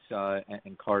 locomotives,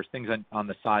 and cars, things on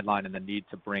the sideline, and the need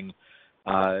to bring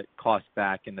costs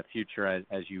back in the future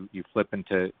as you flip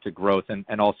into growth,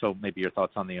 and also maybe your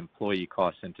thoughts on the employee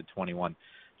costs into 21.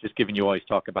 Just given you always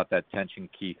talk about that tension,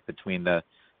 Keith, between the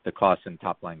the cost and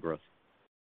top line growth?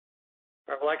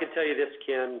 Well, I can tell you this,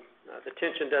 Ken. The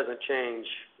tension doesn't change.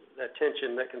 That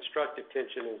tension, that constructive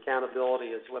tension and accountability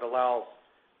is what allows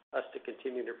us to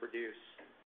continue to produce.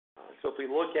 So if we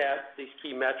look at these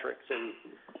key metrics, and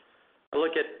I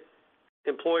look at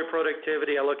employee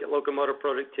productivity, I look at locomotive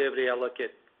productivity, I look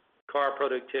at car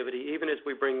productivity, even as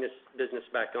we bring this business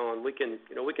back on, we can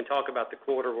talk about the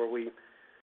quarter where we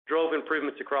drove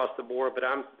improvements across the board, but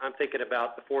I'm thinking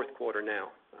about the fourth quarter now.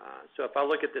 So if I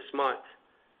look at this month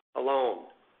alone,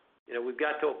 we've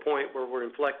got to a point where we're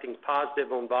inflecting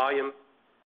positive on volume.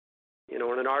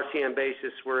 On an RTM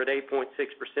basis, we're at 8.6%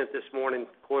 this morning,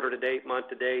 quarter to date, month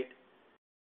to date.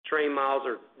 Train miles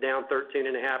are down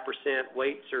 13.5%.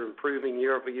 Weights are improving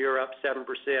year over year, up 7%.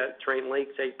 Train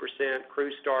lengths 8%.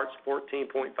 Crew starts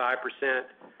 14.5%.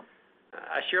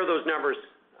 I share those numbers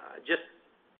just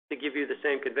to give you the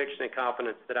same conviction and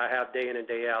confidence that I have day in and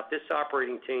day out. This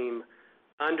operating team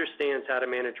understands how to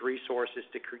manage resources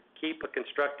to keep a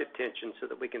constructive tension so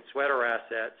that we can sweat our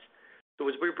assets. So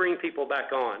as we bring people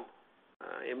back on,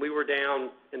 and we were down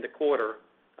in the quarter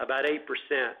about 8%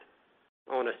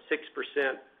 on a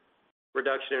 6%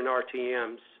 reduction in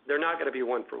RTMs, they're not going to be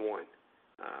one for one.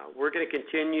 We're going to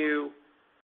continue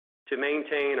to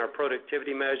maintain our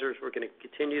productivity measures. We're going to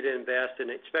continue to invest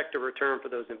and expect a return for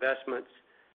those investments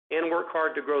and work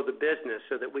hard to grow the business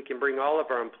so that we can bring all of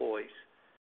our employees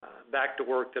back to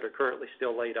work that are currently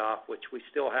still laid off, which we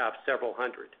still have several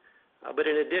hundred. But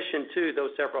in addition to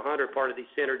those several hundred, part of these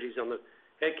synergies on the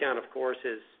headcount, of course,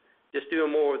 is just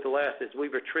doing more with the less. As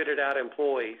we've retreated out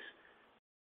employees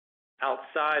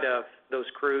outside of those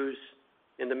crews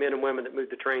and the men and women that move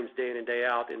the trains day in and day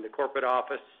out in the corporate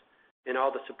office and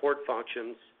all the support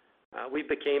functions, we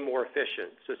became more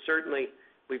efficient. So certainly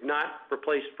we've not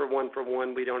replaced for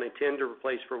one. We don't intend to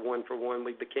replace for one.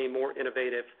 We became more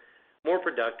innovative, more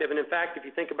productive. And in fact, if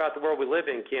you think about the world we live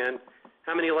in, Ken,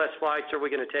 how many less flights are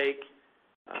we going to take?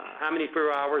 How many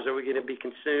fewer hours are we going to be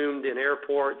consumed in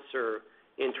airports or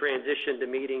in transition to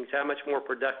meetings? How much more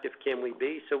productive can we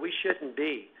be? So we shouldn't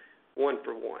be one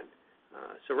for one.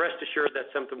 So rest assured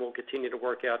that's something we'll continue to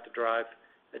work out to drive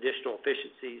additional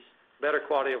efficiencies, better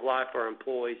quality of life for our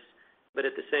employees, but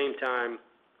at the same time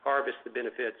harvest the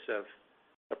benefits of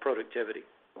productivity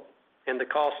and the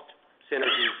cost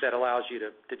synergies that allows you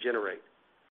to generate.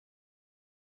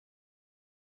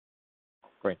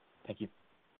 Great. Thank you.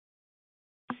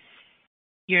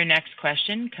 Your next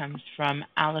question comes from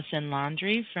Allison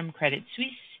Landry from Credit Suisse.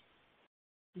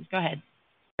 Please go ahead.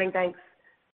 Thanks.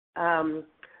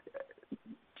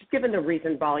 Just given the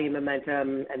recent volume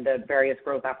momentum and the various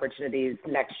growth opportunities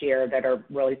next year that are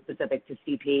really specific to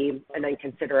CP, and then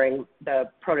considering the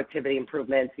productivity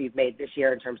improvements you've made this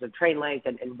year in terms of train length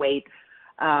and weight,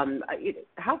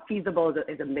 how feasible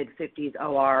is a mid-50s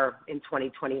OR in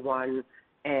 2021?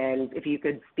 And if you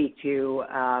could speak to,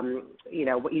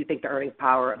 what you think the earnings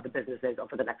power of the business is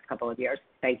over the next couple of years.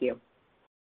 Thank you.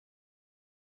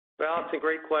 Well, it's a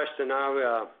great question.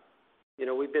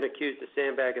 We've been accused of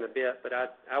sandbagging a bit, but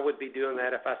I would be doing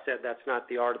that if I said that's not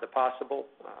the art of the possible.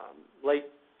 Late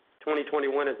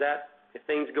 2021 is that. If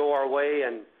things go our way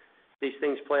and these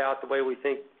things play out the way we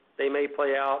think they may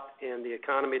play out and the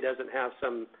economy doesn't have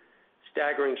some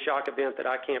staggering shock event that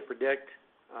I can't predict,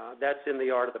 that's in the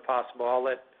art of the possible. I'll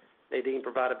let Nadine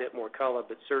provide a bit more color,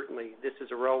 but certainly this is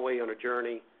a railway on a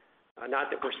journey. Not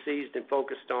that we're seized and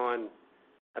focused on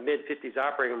a mid-50s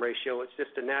operating ratio. It's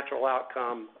just a natural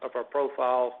outcome of our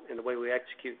profile and the way we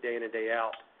execute day in and day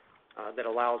out that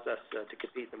allows us to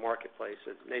compete in the marketplace.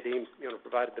 Nadine, you want to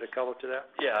provide a bit of color to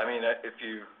that? Yeah, if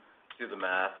you do the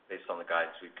math based on the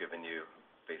guidance we've given you,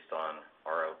 based on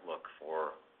our outlook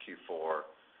for Q4,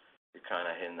 you're kind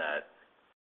of in that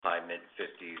high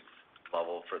mid-50s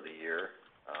level for the year.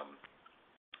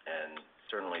 And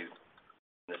certainly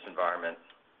in this environment,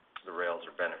 the rails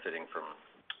are benefiting from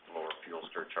lower fuel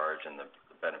surcharge and the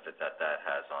benefit that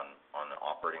has on the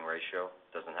operating ratio.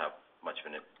 Doesn't have much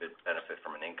of a benefit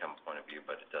from an income point of view,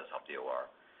 but it does help the OR.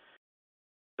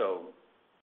 So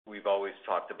we've always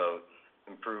talked about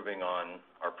improving on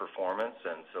our performance,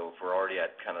 and so if we're already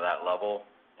at kind of that level,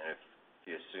 and if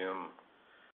you assume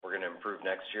we're going to improve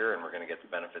next year and we're going to get the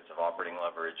benefits of operating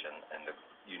leverage and the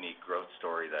unique growth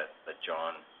story that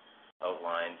John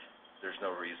outlined, there's no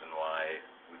reason why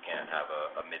we can't have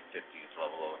a mid-50s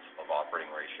level of operating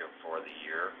ratio for the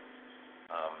year,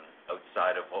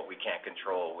 outside of what we can't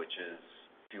control, which is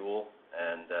fuel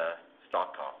and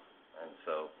stock comp. And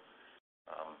so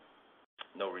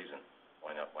no reason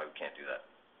why we can't do that.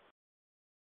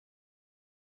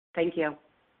 Thank you.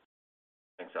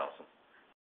 Thanks, Allison.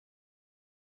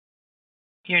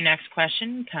 Your next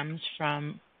question comes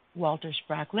from Walter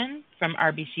Spracklin from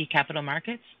RBC Capital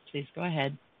Markets. Please go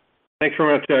ahead. Thanks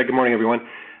very much. Good morning, everyone.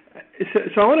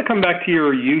 So I want to come back to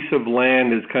your use of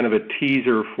land as kind of a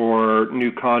teaser for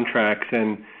new contracts,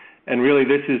 and really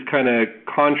this is kind of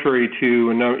contrary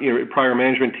to a prior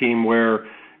management team where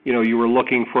you were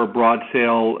looking for a broad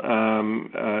sale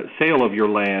of your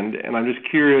land, and I'm just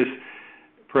curious.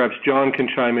 Perhaps John can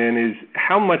chime in. Is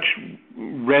how much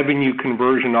revenue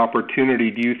conversion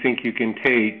opportunity do you think you can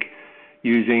take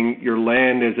using your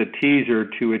land as a teaser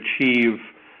to achieve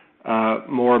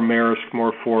more Maersk,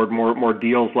 more Ford, more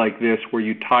deals like this, where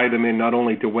you tie them in not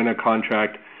only to win a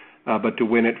contract, but to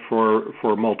win it for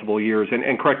multiple years?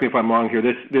 And correct me if I'm wrong here.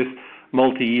 This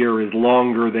multi-year is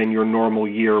longer than your normal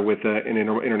year with an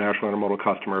international intermodal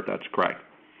customer, if that's correct.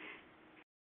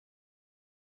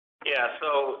 Yeah.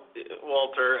 So,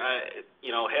 Walter, as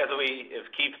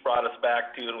Keith brought us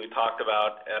back to, and we talked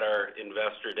about at our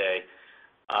Investor Day,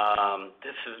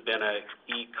 this has been a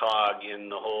key cog in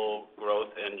the whole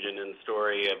growth engine and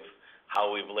story of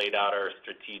how we've laid out our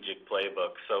strategic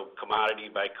playbook. So commodity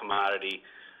by commodity,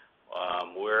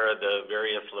 where are the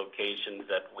various locations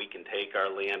that we can take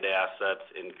our land assets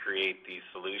and create these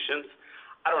solutions?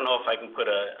 I don't know if I can put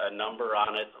a number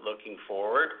on it looking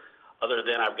forward, other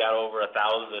than I've got over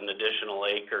 1,000 additional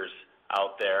acres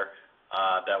out there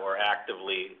that we're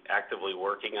actively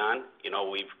working on.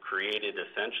 We've created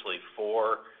essentially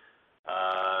 4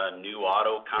 new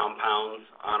auto compounds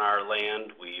on our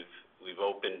land. We've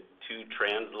opened 2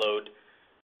 transload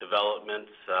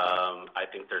developments. I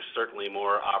think there's certainly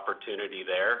more opportunity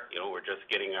there. We're just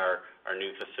getting our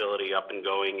new facility up and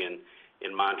going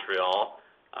in Montreal.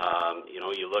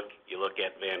 You look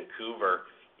at Vancouver.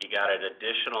 You got an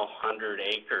additional 100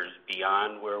 acres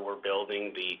beyond where we're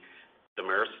building the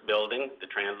Maersk building, the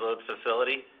transload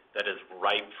facility, that is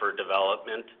ripe for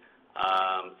development.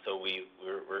 So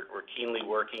we're keenly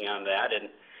working on that, and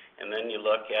then you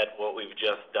look at what we've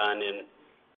just done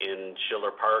in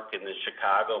Schiller Park in the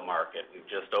Chicago market. We've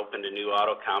just opened a new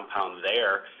auto compound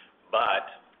there, but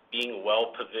being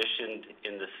well positioned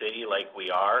in the city like we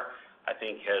are, I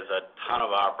think has a ton of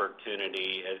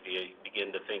opportunity as you begin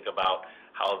to think about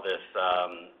how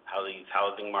these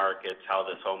housing markets, how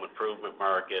this home improvement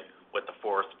market, what the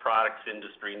forest products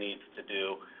industry needs to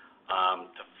do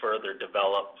to further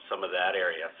develop some of that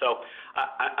area. So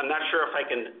I'm not sure if I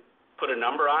can put a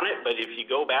number on it, but if you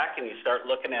go back and you start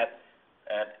looking at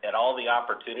all the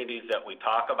opportunities that we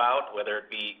talk about, whether it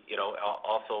be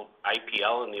also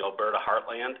IPL in the Alberta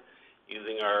Heartland,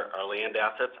 using our land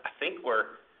assets, I think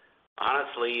we're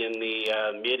honestly in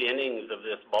the mid-innings of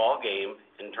this ball game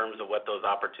in terms of what those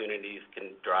opportunities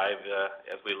can drive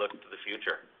as we look to the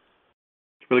future.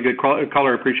 Really good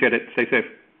color. Appreciate it. Stay safe.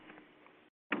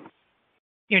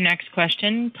 Your next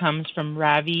question comes from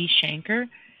Ravi Shankar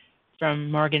from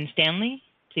Morgan Stanley.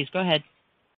 Please go ahead.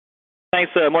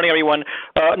 Thanks. Morning, everyone.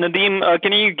 Nadeem,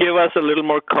 can you give us a little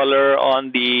more color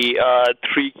on the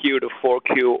 3Q to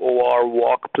 4Q OR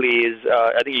walk, please?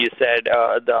 I think you said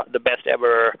the best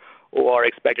ever OR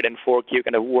expected in 4Q.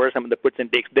 Kind of what are some of the puts and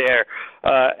takes there?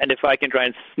 And if I can try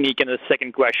and sneak in a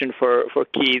second question for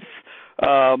Keith.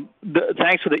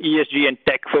 Thanks for the ESG and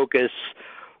tech focus.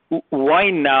 Why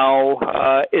now?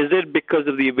 Is it because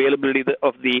of the availability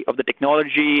of the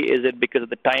technology? Is it because of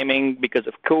the timing? Because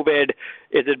of COVID?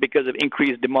 Is it because of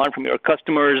increased demand from your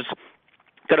customers?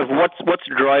 Kind of what's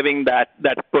driving that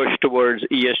push towards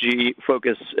ESG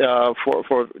focus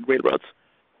for railroads?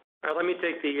 All right, let me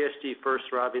take the ESG first,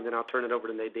 Ravi, then I'll turn it over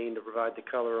to Nadine to provide the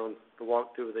color on the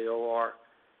walkthrough of the OR.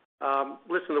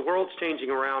 Listen, the world's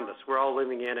changing around us. We're all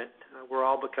living in it. We're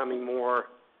all becoming more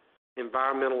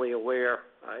environmentally aware.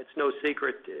 It's no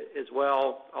secret as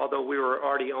well, although we were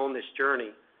already on this journey.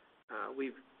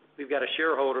 We've got a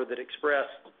shareholder that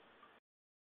expressed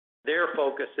their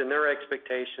focus and their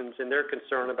expectations and their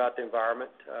concern about the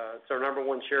environment. It's our number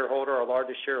one shareholder, our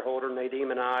largest shareholder.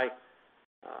 Nadeem and I,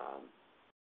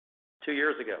 2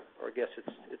 years ago, or I guess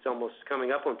it's almost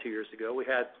coming up on 2 years ago, we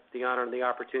had the honor and the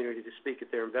opportunity to speak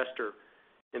at their Investor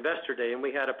Day, and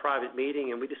we had a private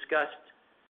meeting, and we discussed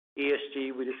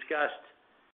ESG. We discussed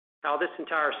how this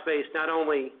entire space, not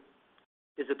only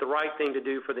is it the right thing to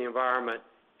do for the environment,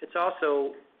 it's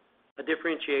also a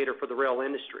differentiator for the rail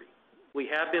industry. We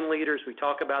have been leaders. We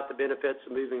talk about the benefits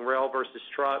of moving rail versus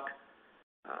truck.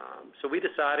 So we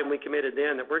decided, and we committed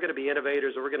then, that we're going to be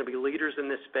innovators and we're going to be leaders in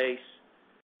this space.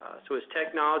 So as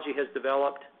technology has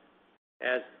developed,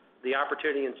 as the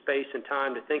opportunity in space and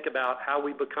time to think about how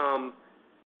we become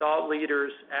thought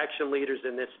leaders, action leaders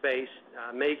in this space,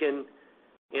 Megan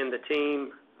and the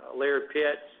team, Larry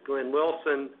Pitts, Glenn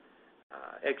Wilson,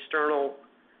 external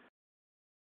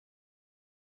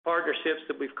partnerships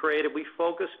that we've created, we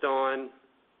focused on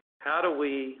how do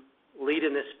we lead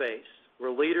in this space.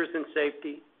 We're leaders in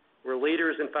safety. We're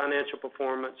leaders in financial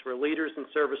performance. We're leaders in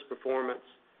service performance.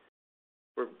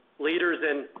 We're leaders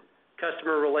in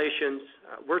customer relations.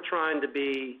 We're trying to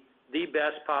be the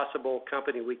best possible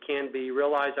company we can be,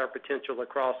 realize our potential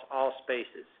across all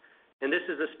spaces. And this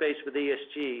is a space with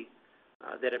ESG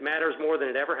that it matters more than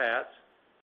it ever has.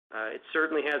 It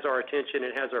certainly has our attention.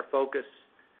 It has our focus.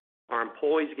 Our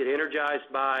employees get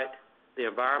energized by it. The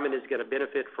environment is going to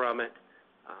benefit from it.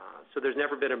 So there's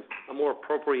never been a more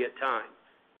appropriate time.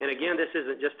 And again, this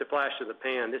isn't just a flash of the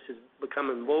pan. This is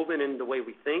becoming woven into the way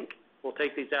we think. We'll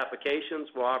take these applications.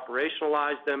 We'll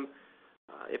operationalize them.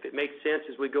 If it makes sense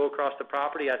as we go across the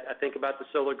property, I think about the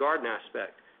solar garden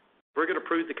aspect. We're going to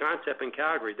prove the concept in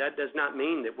Calgary. That does not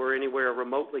mean that we're anywhere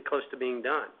remotely close to being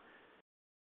done.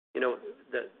 You know,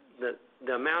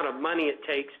 the amount of money it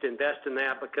takes to invest in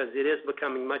that, because it is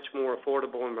becoming much more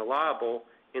affordable and reliable,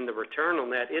 in the return on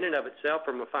that in and of itself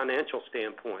from a financial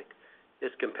standpoint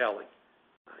is compelling.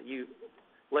 You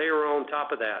layer on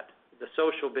top of that the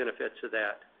social benefits of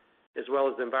that, as well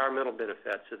as the environmental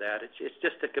benefits of that. It's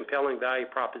just a compelling value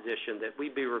proposition that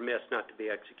we'd be remiss not to be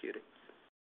executing.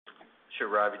 Sure,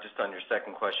 Ravi, just on your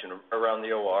second question around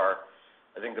the OR,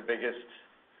 I think the biggest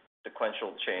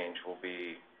sequential change will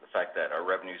be the fact that our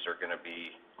revenues are going to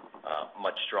be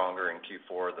much stronger in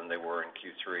Q4 than they were in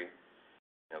Q3.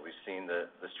 You know, we've seen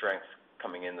the strength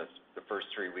coming in the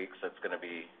first 3 weeks. That's going to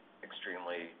be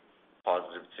extremely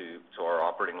positive to our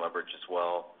operating leverage as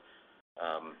well.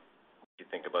 You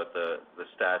think about the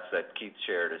stats that Keith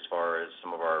shared as far as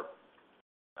some of our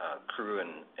crew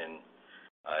and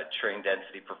train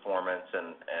density performance,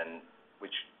 and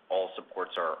which all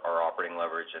supports our operating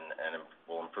leverage and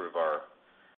will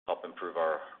help improve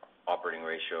our operating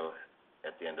ratio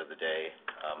at the end of the day.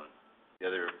 The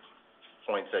other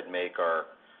points I'd make are,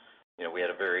 you know, we had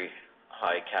a very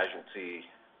high casualty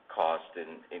cost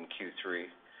in Q3,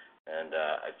 and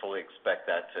I fully expect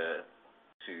that to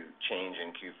change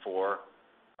in Q4.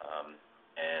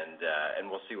 And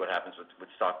we'll see what happens with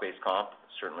stock-based comp.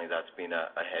 Certainly that's been a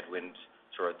headwind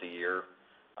throughout the year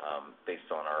based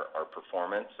on our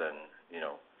performance, and, you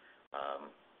know,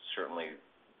 certainly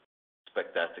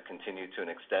expect that to continue to an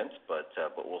extent, but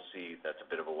we'll see. That's a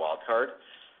bit of a wild card.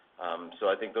 So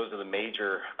I think those are the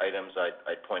major items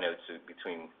I'd point out to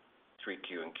between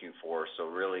 3Q and Q4, so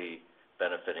really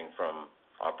benefiting from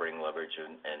operating leverage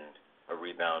and a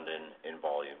rebound in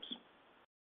volumes.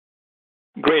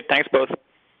 Great. Thanks, both.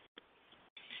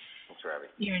 Thanks, Ravi.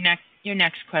 Your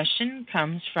next question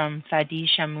comes from Fadi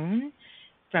Chamoun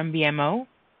from BMO.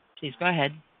 Please go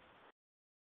ahead.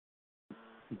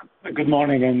 Good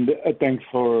morning, and thanks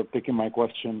for taking my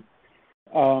question.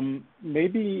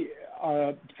 Maybe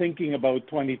thinking about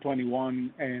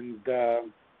 2021 and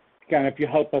kind of you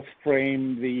help us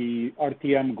frame the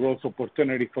RTM growth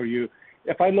opportunity for you.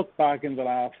 If I look back in the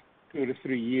last 2 to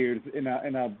 3 years in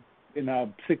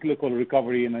a cyclical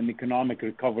recovery and an economic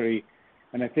recovery,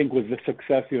 and I think with the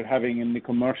success you're having in the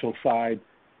commercial side,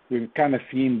 we've kind of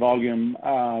seen volume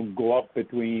go up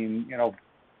between, you know,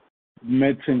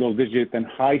 mid-single digit and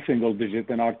high single digit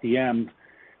in RTMs.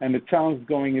 And it sounds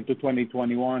going into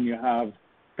 2021, you have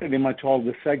pretty much all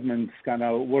the segments kind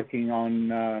of working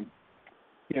on,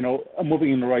 you know,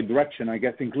 moving in the right direction, I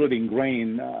guess, including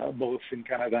grain, both in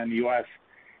Canada and the U.S.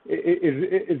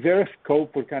 Is there a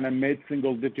scope for kind of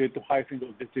mid-single digit to high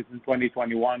single digits in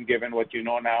 2021, given what you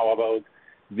know now about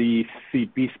the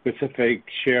CP-specific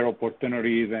share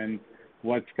opportunities and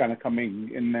what's kind of coming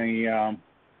in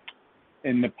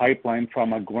the pipeline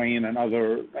from a grain and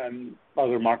other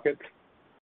markets?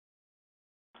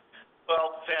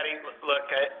 Well, Fadi, look,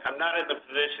 I'm not in the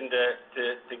position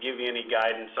to give you any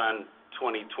guidance on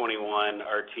 2021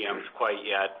 RTMs quite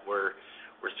yet. We're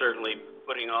certainly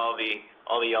putting all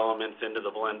the elements into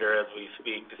the blender as we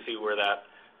speak to see where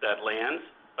that lands.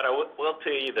 But I will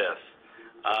tell you this: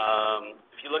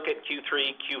 if you look at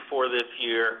Q3, Q4 this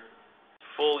year,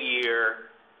 full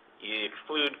year, you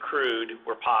exclude crude,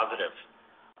 we're positive.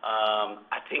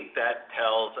 I think that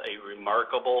tells a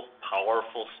remarkable,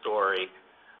 powerful story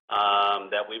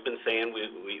that we've been saying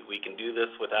we can do this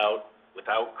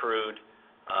without crude.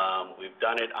 We've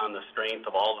done it on the strength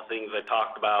of all the things I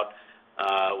talked about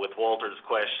with Walter's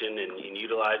question in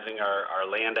utilizing our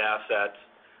land assets.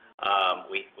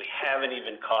 We haven't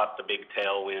even caught the big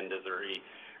tailwind as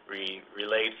it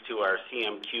relates to our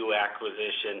CMQ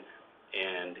acquisition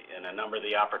and a number of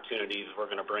the opportunities we're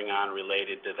going to bring on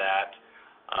related to that.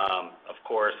 Of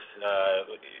course,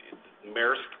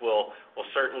 Maersk will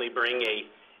certainly bring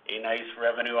a nice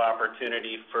revenue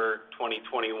opportunity for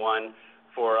 2021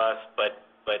 for us, but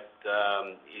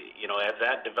as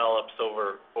that develops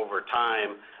over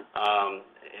time,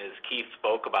 as Keith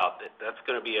spoke about, that's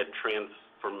going to be a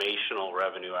transformational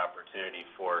revenue opportunity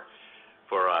for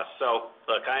us. So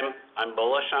look, I'm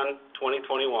bullish on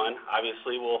 2021.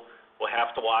 Obviously, we'll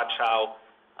have to watch how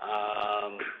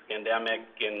pandemic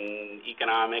and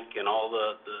economic and all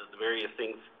the various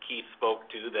things Keith spoke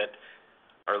to that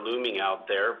are looming out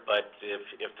there. But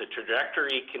if the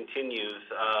trajectory continues,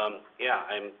 I'm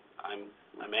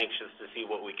anxious to see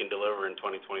what we can deliver in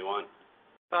 2021.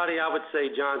 Fadi, I would say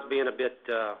John's being a bit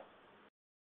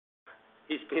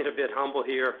he's being a bit humble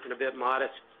here and a bit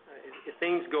modest. If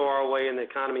things go our way and the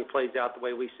economy plays out the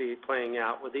way we see it playing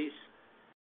out, with these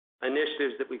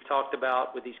initiatives that we've talked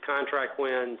about, with these contract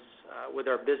wins, with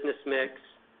our business mix,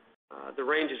 the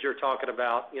ranges you're talking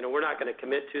about, we're not going to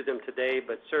commit to them today,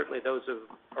 but certainly those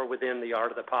are within the art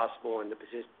of the possible and the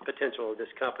potential of this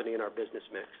company and our business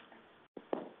mix.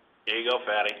 There you go,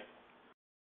 Fatty.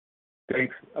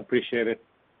 Thanks. Appreciate it.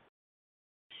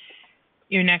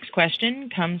 Your next question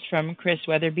comes from Chris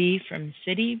Wetherbee from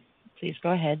Citi. Please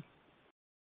go ahead.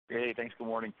 Hey, thanks. Good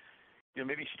morning.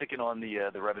 Maybe sticking on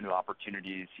the revenue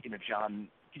opportunities. John,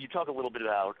 can you talk a little bit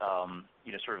about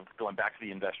sort of going back to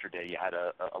the investor day? You had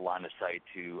a line of sight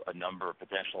to a number of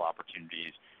potential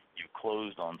opportunities. You've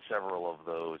closed on several of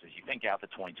those. As you think out to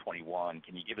 2021,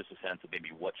 can you give us a sense of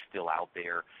maybe what's still out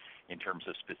there in terms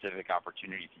of specific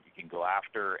opportunities that you can go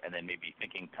after, and then maybe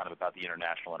thinking kind of about the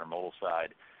international intermodal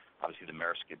side? Obviously, the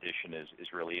Maersk addition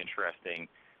is really interesting.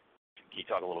 Can you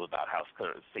talk a little bit about how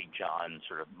St. John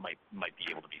sort of might be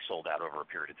able to be sold out over a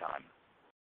period of time?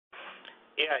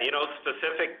 Yeah,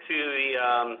 specific to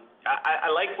the, I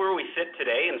like where we sit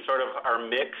today and sort of our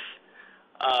mix,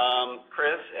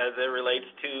 Chris, as it relates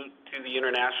to the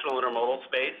international intermodal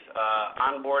space.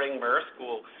 Onboarding Maersk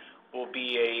will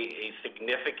be a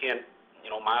significant,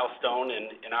 milestone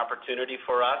and opportunity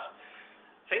for us.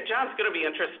 St. John's going to be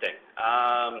interesting.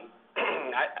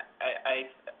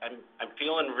 I'm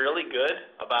feeling really good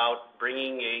about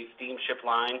bringing a steamship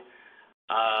line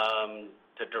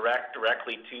to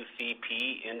directly to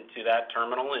CP into that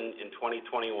terminal in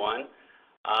 2021.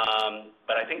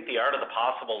 But I think the art of the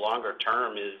possible longer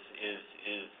term is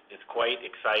quite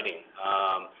exciting.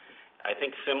 I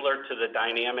think similar to the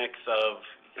dynamics of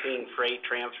seeing freight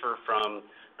transfer from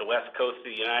the west coast of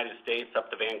the United States up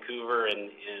to Vancouver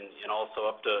and also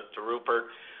up to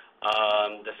Rupert.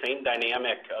 The same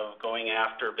dynamic of going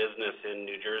after business in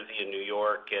New Jersey and New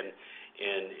York and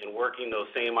working those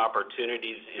same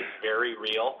opportunities is very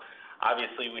real.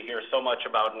 Obviously, we hear so much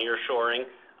about nearshoring.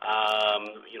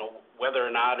 Whether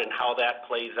or not and how that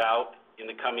plays out in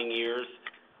the coming years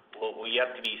will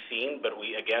yet to be seen. But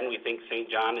we think St.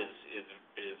 John is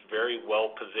very well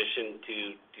positioned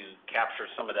to capture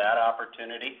some of that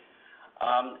opportunity.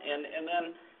 And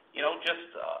then,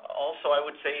 just also I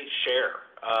would say share.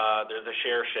 There's a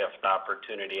share shift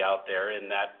opportunity out there in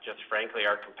that just frankly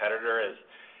our competitor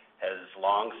has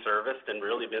long serviced and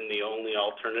really been the only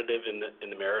alternative in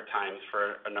the Maritimes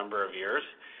for a number of years.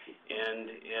 And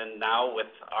now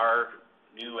with our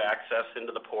new access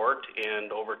into the port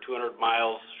and over 200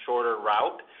 miles shorter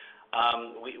route,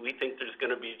 we think there's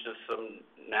going to be just some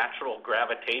natural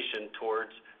gravitation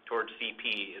towards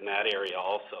CP in that area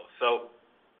also. So,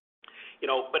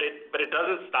 but it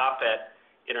doesn't stop at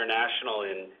international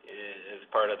as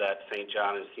part of that St.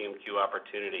 John and CMQ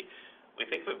opportunity. We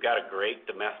think we've got a great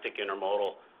domestic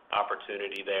intermodal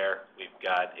opportunity there. We've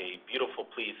got a beautiful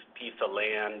piece of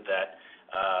land that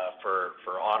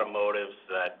for automotives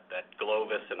that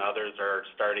Glovis and others are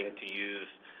starting to use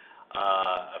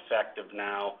effective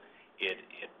now. It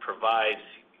provides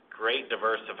great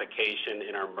diversification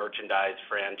in our merchandise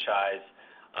franchise,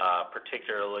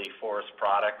 particularly forest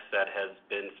products that has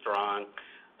been strong.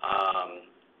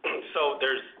 So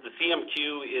there's the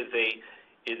CMQ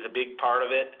is a big part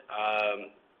of it. I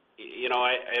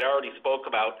already spoke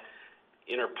about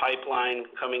Inter Pipeline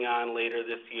coming on later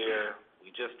this year. We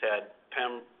just had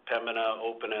Pembina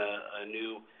open a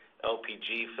new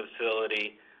LPG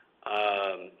facility.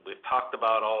 We've talked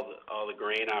about all the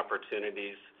grain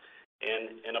opportunities.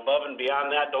 And above and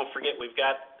beyond that, don't forget we've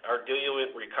got our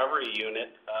diluent recovery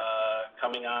unit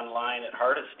coming online at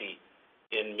Hardisty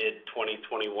in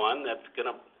mid-2021. That's going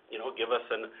to give us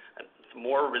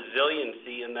more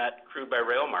resiliency in that crude by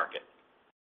rail market.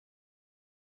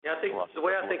 Yeah, I think the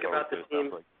way I think about the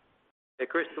team,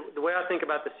 Chris, the way I think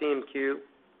about the CMQ,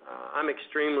 I'm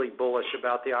extremely bullish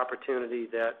about the opportunity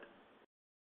that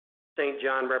St.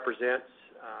 John represents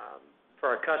for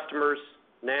our customers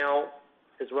now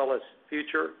as well as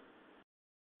future.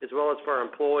 as well as for our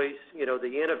employees. You know, the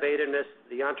innovativeness,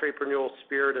 the entrepreneurial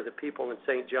spirit of the people in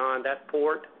St. John, that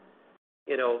port,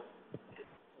 you know,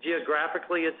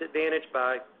 geographically it's advantaged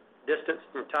by distance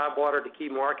from Tidewater to key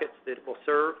markets that it will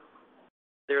serve.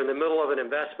 They're in the middle of an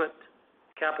investment,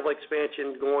 capital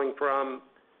expansion going from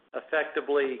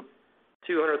effectively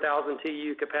 200,000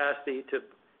 TEU capacity to,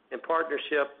 in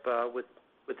partnership with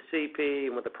CP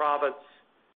and with the province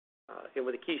and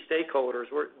with the key stakeholders.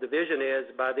 The vision is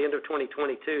by the end of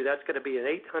 2022, that's going to be an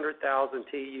 800,000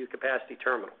 TEU capacity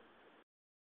terminal.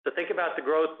 So think about the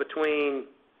growth between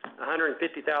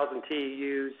 150,000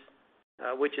 TEUs,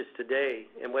 which is today,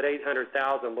 and what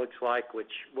 800,000 looks like,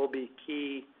 which will be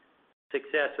key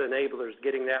success enablers,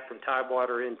 getting that from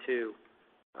Tidewater into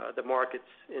the markets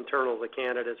internal to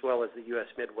Canada as well as the U.S.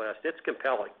 Midwest. It's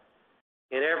compelling.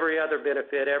 And every other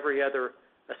benefit, every other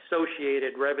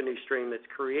associated revenue stream that's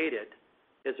created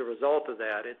as a result of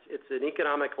that. It's an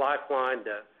economic lifeline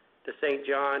to St.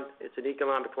 John. It's an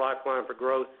economic lifeline for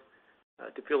growth,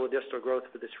 to fuel additional growth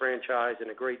for this franchise, and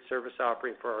a great service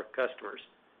offering for our customers.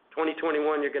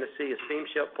 2021, you're going to see a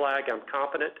steamship flag, I'm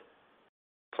confident,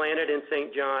 planted in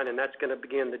St. John, and that's going to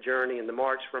begin the journey in the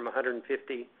march from 150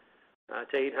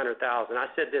 to 800,000. I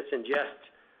said this in jest,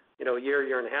 a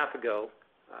year and a half ago.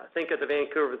 Think of the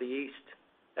Vancouver of the East.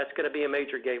 That's going to be a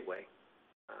major gateway.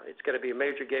 It's going to be a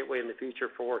major gateway in the future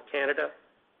for Canada,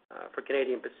 for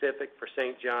Canadian Pacific, for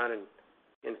St. John,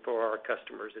 and for our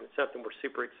customers. And it's something we're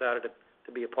super excited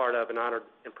to be a part of, and honored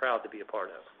and proud to be a part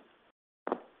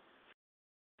of.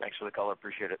 Thanks for the call.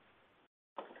 Appreciate it.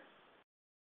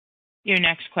 Your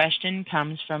next question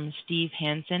comes from Steve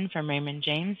Hansen from Raymond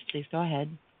James. Please go ahead.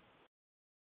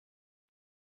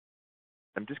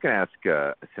 I'm just going to ask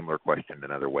a similar question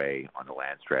another way on the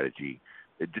land strategy.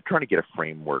 Just trying to get a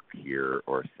framework here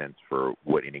or a sense for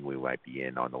what inning we might be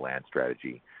in on the land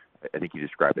strategy. I think you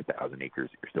described 1,000 acres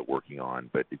that you're still working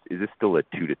on, but is this still a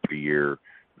 2 to 3 year,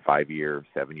 5 year,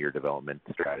 7 year development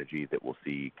strategy that we'll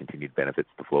see continued benefits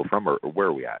to flow from, or where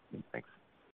are we at? Thanks.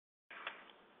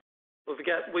 Well,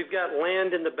 we've got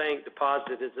land in the bank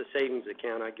deposited as a savings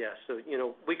account, I guess. So,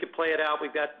 we could play it out.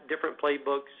 We've got different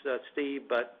playbooks, Steve,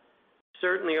 but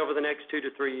certainly over the next 2 to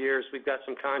 3 years, we've got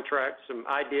some contracts, some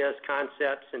ideas,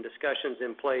 concepts, and discussions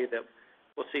in play that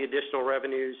we'll see additional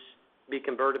revenues be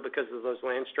converted because of those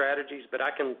land strategies. But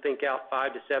I can think out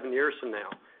 5 to 7 years from now,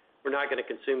 we're not going to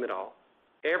consume it all.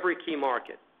 Every key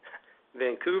market,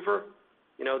 Vancouver,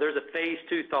 there's a phase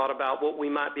 2 thought about what we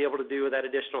might be able to do with that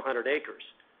additional 100 acres.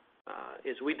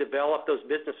 As we develop those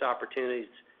business opportunities,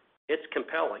 it's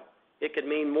compelling. It could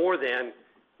mean more than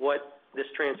what this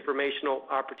transformational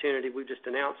opportunity we just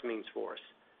announced means for us.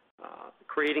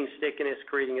 Creating stickiness,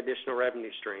 creating additional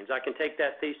revenue streams. I can take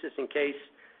that thesis in case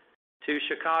to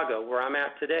Chicago, where I'm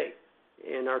at today,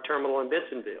 in our terminal in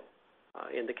Bensenville,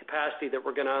 in the capacity that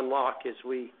we're going to unlock as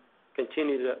we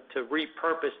continue to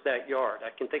repurpose that yard. I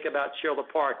can think about Schiller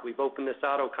Park. We've opened this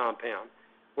auto compound.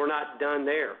 We're not done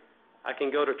there. I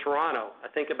can go to Toronto. I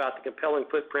think about the compelling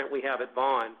footprint we have at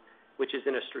Vaughan, which is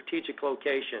in a strategic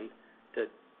location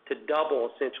to double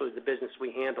essentially the business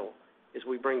we handle as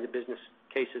we bring the business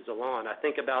cases along. I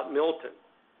think about Milton.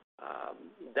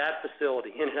 That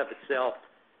facility in and of itself,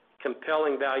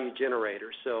 compelling value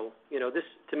generator. So, this,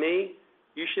 to me,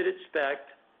 you should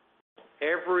expect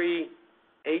every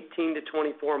 18 to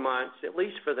 24 months, at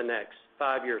least for the next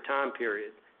 5-year time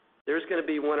period, there's going to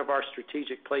be one of our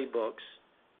strategic playbooks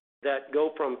that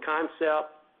go from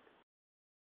concept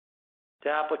to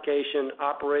application,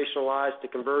 operationalized to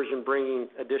conversion, bringing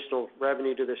additional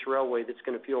revenue to this railway that's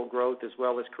going to fuel growth as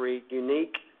well as create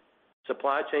unique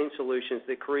supply chain solutions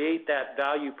that create that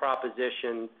value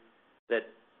proposition that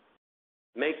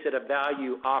makes it a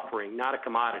value offering, not a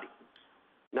commodity.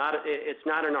 It's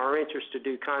not in our interest to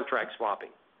do contract swapping.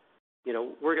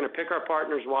 We're going to pick our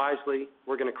partners wisely.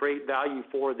 We're going to create value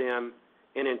for them,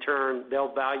 and in turn,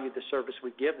 they'll value the service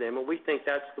we give them. And we think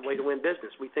that's the way to win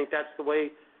business. We think that's the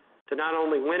way to not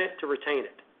only win it, to retain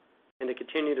it, and to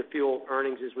continue to fuel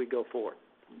earnings as we go forward.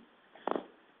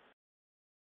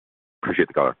 Appreciate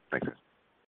the color. Thanks.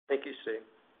 Thank you, Steve.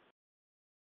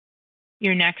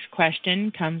 Your next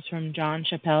question comes from Jon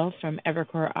Chappell from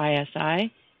Evercore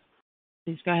ISI.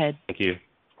 Please go ahead. Thank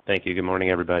you. Good morning,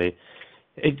 everybody.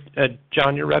 Hey,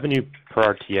 John, your revenue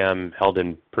per RTM held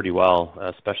in pretty well,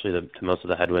 especially to most of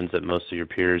the headwinds that most of your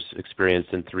peers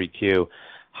experienced in 3Q.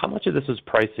 How much of this is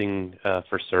pricing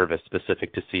for service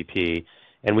specific to CP?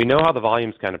 And we know how the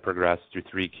volumes kind of progressed through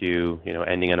 3Q,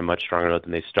 ending on a much stronger note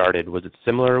than they started. Was it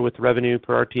similar with revenue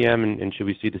per RTM, and should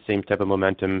we see the same type of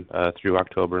momentum through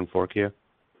October and 4Q?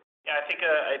 Yeah, I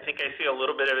think I see a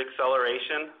little bit of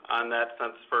acceleration on that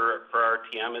sense for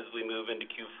RTM as we move into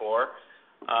Q4.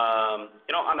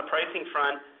 On the pricing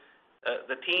front,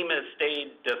 the team has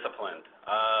stayed disciplined.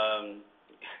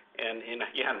 And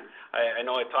again, I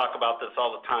know I talk about this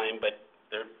all the time, but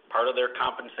part of their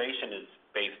compensation is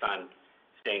based on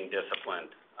staying disciplined.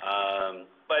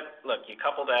 But look, you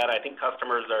couple that, I think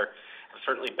customers have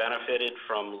certainly benefited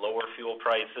from lower fuel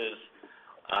prices.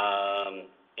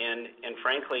 And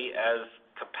frankly, as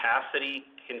capacity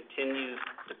continues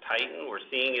to tighten, we're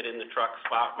seeing it in the truck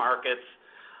spot markets,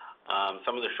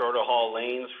 some of the shorter haul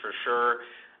lanes for sure.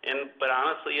 But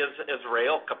honestly, as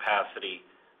rail capacity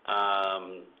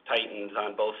tightens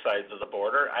on both sides of the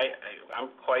border, I'm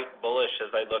quite bullish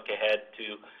as I look ahead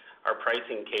to our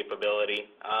pricing capability.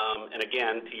 And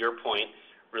again, to your point,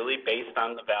 really based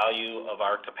on the value of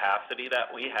our capacity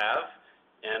that we have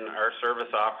and our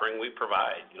service offering we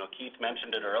provide. Keith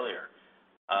mentioned it earlier.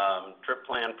 Trip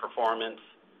plan performance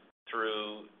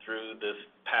through this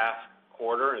past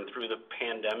quarter and through the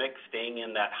pandemic, staying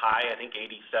in that high, I think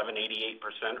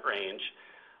 87-88% range,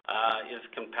 is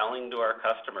compelling to our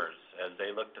customers as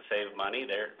they look to save money.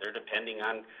 They're depending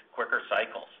on quicker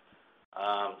cycles.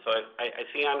 So I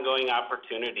see ongoing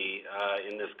opportunity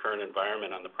in this current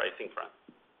environment on the pricing front.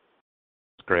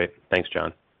 Great. Thanks,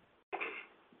 John.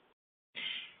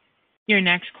 Your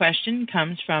next question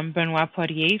comes from Benoit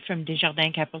Poirier from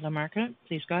Desjardins Capital Markets.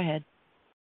 Please go ahead.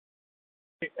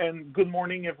 And good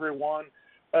morning, everyone.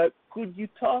 Could you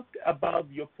talk about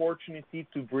the opportunity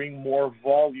to bring more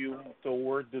volume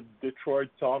toward the Detroit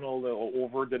Tunnel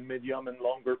over the medium and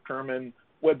longer term, and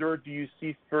whether do you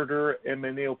see further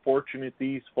M&A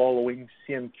opportunities following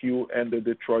CMQ and the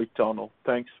Detroit Tunnel?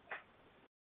 Thanks.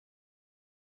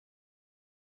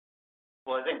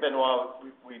 Well, I think, Benoit,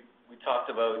 we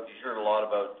talked about, you heard a lot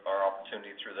about our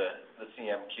opportunity through the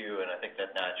CMQ, and I think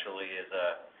that naturally is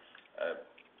a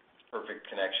perfect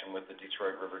connection with the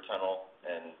Detroit River Tunnel.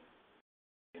 And,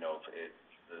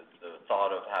 the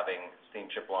thought of having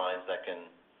steamship lines that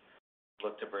can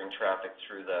look to bring traffic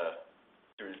through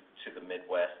to the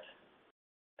Midwest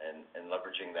and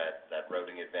leveraging that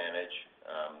routing advantage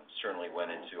certainly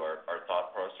went into our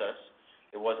thought process.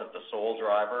 It wasn't the sole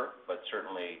driver, but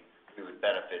certainly we would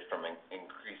benefit from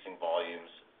increasing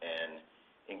volumes and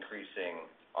increasing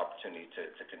opportunity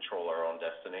to control our own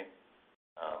destiny.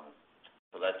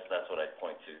 So that's what I'd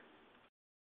point to.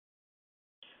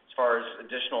 As far as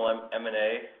additional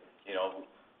M&A,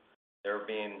 there have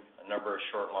been a number of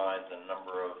short lines and a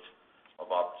number of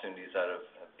opportunities that have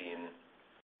been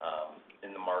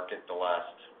in the market the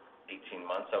last 18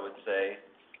 months, I would say.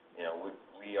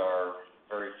 We are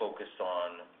very focused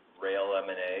on rail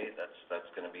M&A.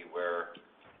 That's going to be where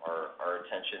our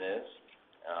attention is.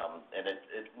 And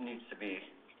it needs to be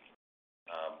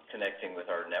connecting with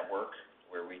our network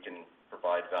where we can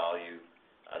provide value,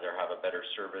 either have a better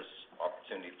service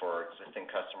opportunity for our existing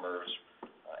customers,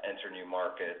 enter new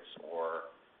markets,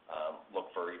 or look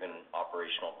for even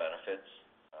operational benefits.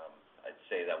 I'd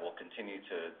say that we'll continue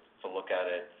to look at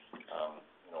it,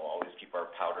 always keep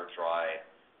our powder dry.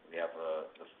 We have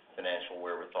the financial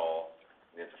wherewithal.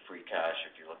 We have the free cash.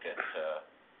 If you look at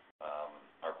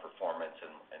our performance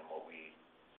and what we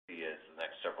see as the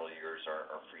next several years,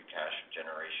 our free cash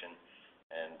generation.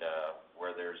 And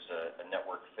where there's a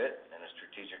network fit and a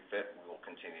strategic fit, we will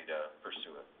continue to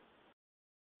pursue it.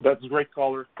 That's a great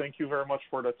caller. Thank you very much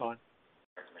for the time.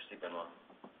 Merci, Benoit.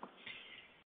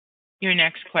 Your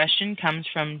next question comes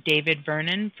from David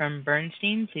Vernon from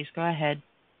Bernstein. Please go ahead.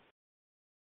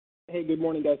 Hey, good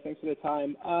morning, guys. Thanks for the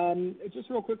time. Just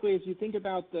real quickly, as you think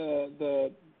about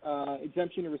the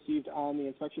exemption you received on the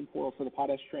inspection portal for the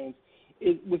potash trains,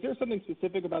 was there something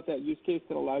specific about that use case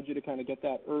that allowed you to kind of get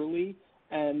that early?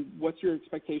 And what's your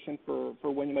expectation for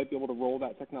when you might be able to roll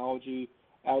that technology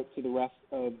out to the rest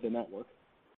of the network?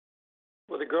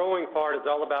 Well, the growing part is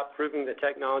all about proving the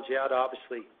technology out,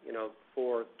 obviously,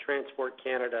 for Transport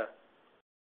Canada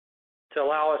to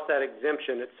allow us that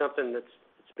exemption. It's something that's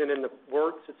been in the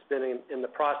works. It's been in the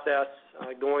process,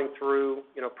 going through,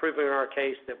 proving our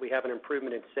case that we have an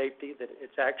improvement in safety, that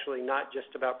it's actually not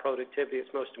just about productivity.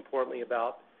 It's most importantly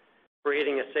about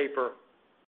creating a safer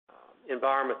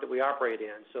environment that we operate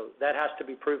in. So that has to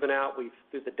be proven out.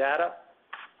 Through the data,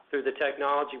 through the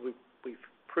technology, we've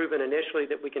proven initially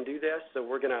that we can do this. So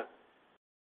we're going to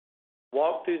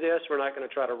walk through this. We're not going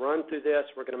to try to run through this.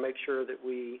 We're going to make sure that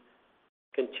we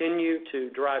continue to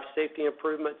drive safety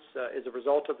improvements as a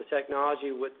result of the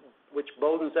technology, which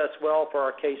bodens us well for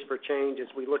our case for change as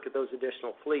we look at those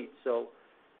additional fleets. So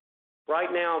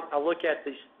right now, I look at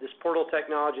this portal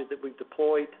technology that we've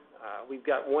deployed. We've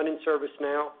got one in service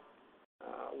now.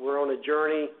 We're on a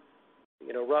journey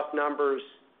rough numbers,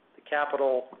 the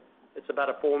capital, it's about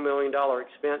a $4 million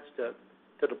expense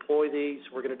to deploy these.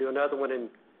 We're going to do another one in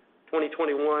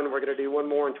 2021. We're going to do one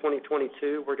more in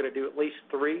 2022. We're going to do at least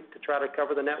 3 to try to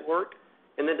cover the network.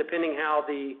 And then depending how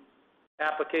the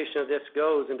application of this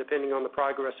goes and depending on the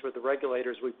progress with the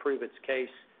regulators, we prove its case,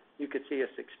 you could see us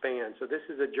expand. So this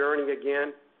is a journey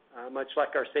again, much like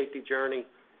our safety journey.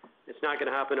 It's not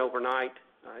going to happen overnight.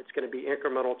 It's going to be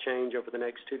incremental change over the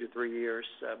next 2 to 3 years,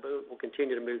 but we'll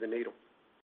continue to move the needle.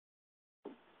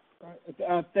 All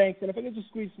right. Thanks. And if I could just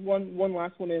squeeze one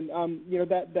last one in,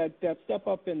 that step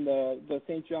up in the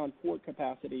St. John port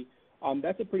capacity,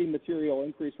 that's a pretty material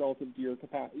increase relative to your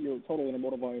total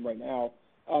intermodal volume right now.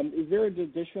 Is there an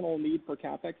additional need for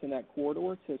CapEx in that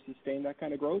corridor to sustain that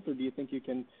kind of growth, or do you think you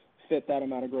can fit that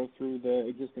amount of growth through the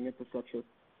existing infrastructure?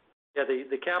 Yeah,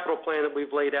 the capital plan that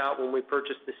we've laid out when we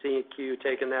purchased the C&Q,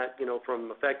 taking that,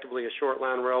 from effectively a short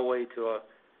line railway to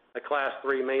a Class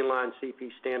 3 mainline CP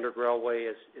standard railway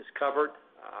is covered.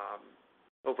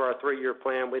 Over our 3-year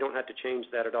plan, we don't have to change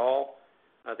that at all.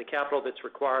 The capital that's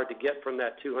required to get from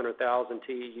that 200,000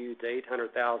 TEU to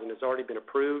 800,000 has already been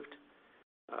approved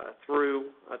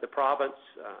through the province.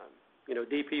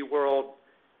 DP World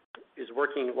is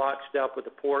working lockstep with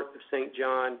the Port of St.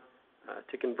 John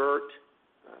to convert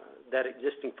that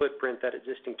existing footprint, that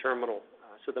existing terminal.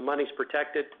 So the money's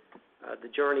protected. The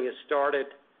journey has started.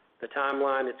 The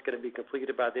timeline, it's going to be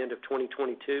completed by the end of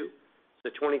 2022. So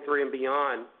 23 and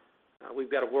beyond, we've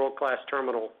got a world-class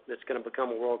terminal that's going to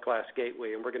become a world-class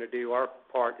gateway, and we're going to do our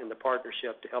part in the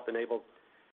partnership to help enable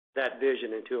that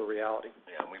vision into a reality.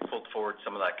 Yeah, and we pulled forward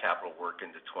some of that capital work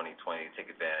into 2020 to take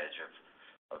advantage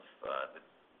of the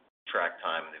track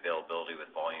time and the availability with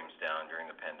volumes down during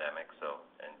the pandemic. So,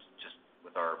 and just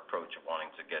with our approach of wanting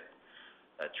to get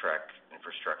that track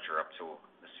infrastructure up to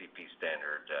the CP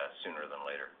standard sooner than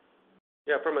later.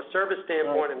 Yeah, from a service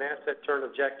standpoint and asset turn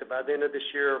objective, by the end of this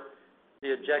year,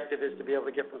 the objective is to be able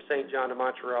to get from St. John to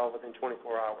Montreal within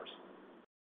 24 hours.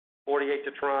 48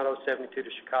 to Toronto, 72 to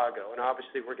Chicago. And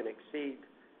obviously we're going to exceed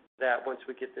that once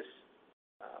we get this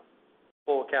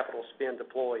full capital spend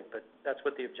deployed. But that's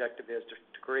what the objective is,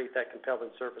 to create that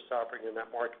compelling service offering in that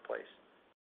marketplace.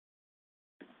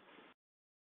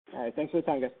 All right. Thanks for the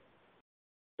time, guys.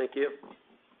 Thank you.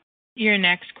 Your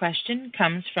next question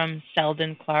comes from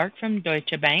Seldon Clarke from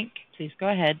Deutsche Bank. Please go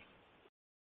ahead.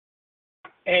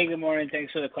 Hey, good morning.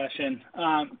 Thanks for the question.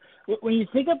 When you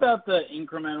think about the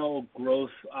incremental growth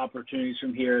opportunities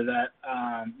from here that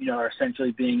are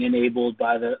essentially being enabled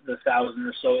by the 1,000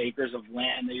 or so acres of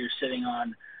land that you're sitting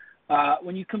on,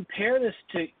 when you compare this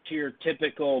to your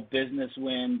typical business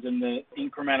wins and the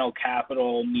incremental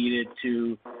capital needed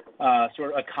to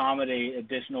sort of accommodate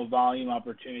additional volume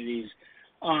opportunities,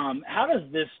 how does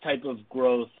this type of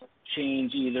growth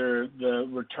change either the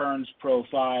returns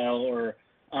profile or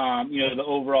the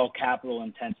overall capital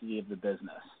intensity of the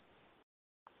business?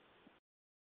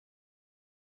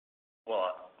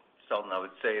 Well, Seldon, I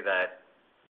would say that,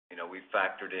 we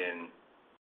factored in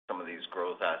some of these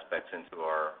growth aspects into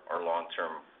our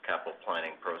long-term capital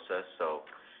planning process. So,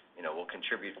 we'll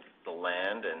contribute the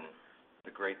land, and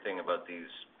the great thing about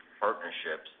these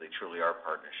partnerships, they truly are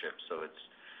partnerships. So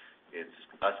it's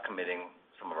us committing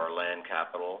some of our land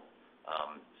capital,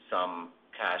 some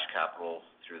cash capital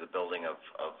through the building of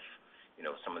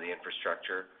some of the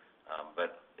infrastructure,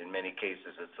 but in many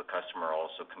cases it's the customer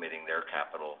also committing their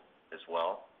capital as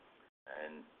well.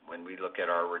 And when we look at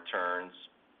our returns,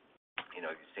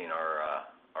 you've seen our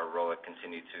ROIC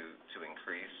continue to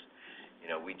increase.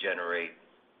 We generate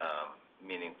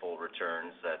meaningful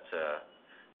returns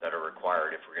that are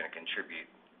required if we're going to contribute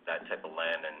that type of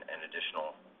land and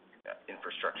additional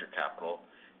infrastructure capital.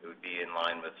 It would be in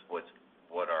line with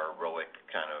what our ROIC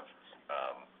kind of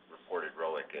reported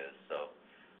ROIC is. So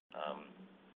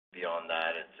beyond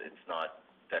that, it's not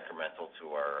detrimental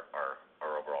to our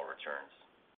overall returns.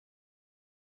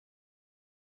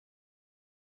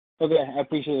 Okay, I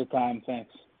appreciate the time.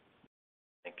 Thanks.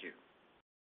 Thank you.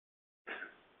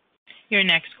 Your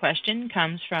next question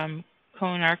comes from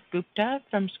Konark Gupta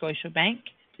from Scotiabank.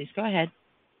 Please go ahead.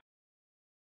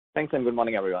 Thanks, and good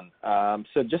morning, everyone.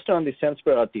 So just on the cents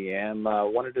per RTM,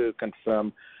 wanted to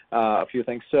confirm a few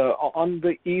things. So on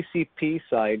the ECP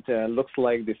side, looks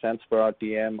like the cents per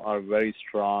RTM are very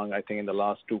strong, I think, in the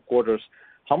last 2 quarters.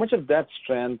 How much of that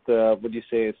strength would you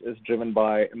say is driven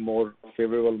by a more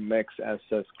favorable mix as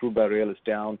crude by rail is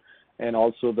down, and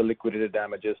also the liquidated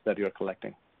damages that you're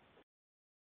collecting?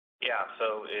 Yeah,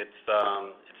 so it's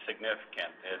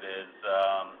significant. It is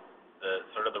the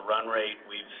sort of the run rate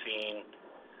we've seen,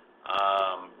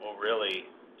 really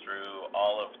through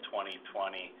all of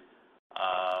 2020.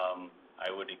 I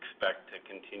would expect to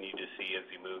continue to see as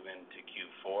we move into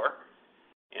Q4.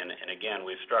 And again,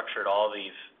 we've structured all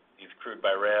these crude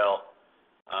by rail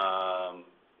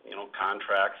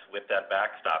contracts with that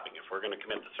backstopping. If we're going to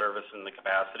commit the service and the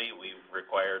capacity, we've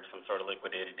required some sort of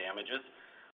liquidated damages.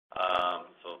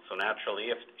 So naturally,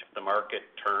 if the market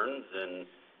turns and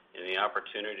the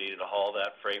opportunity to haul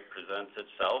that freight presents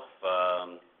itself,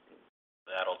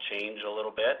 that'll change a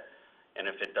little bit. And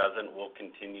if it doesn't, we'll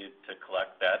continue to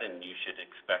collect that, and you should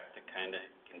expect to kind of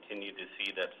continue to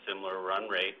see that similar run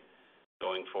rate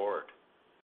going forward.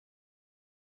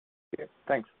 Okay,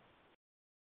 thanks.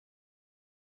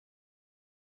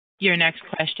 Your next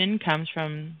question comes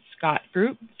from Scott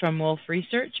Group from Wolfe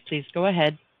Research. Please go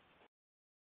ahead.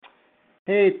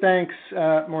 Hey, thanks.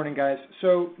 Morning, guys.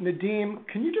 So, Nadeem,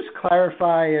 can you just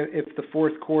clarify if the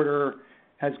fourth quarter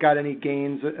has got any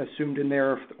gains assumed in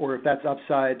there, or if that's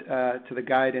upside to the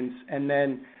guidance? And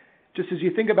then, just as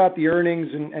you think about the earnings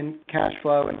and cash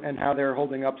flow and how they're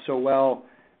holding up so well,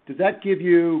 does that give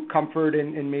you comfort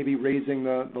in maybe raising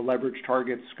the leverage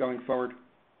targets going forward?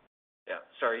 Yeah,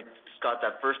 sorry, Scott,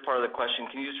 that first part of the question,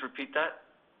 can you just repeat that?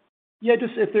 Yeah,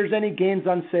 just if there's any gains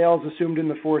on sales assumed in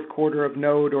the fourth quarter of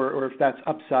note, or if that's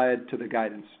upside to the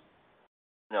guidance.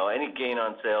 No, any gain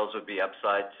on sales would be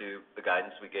upside to the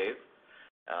guidance we gave.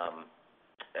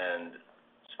 And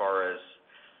as far as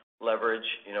leverage,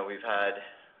 we've had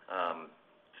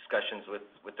discussions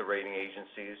with the rating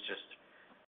agencies, just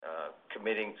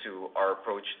committing to our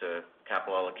approach to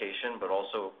capital allocation, but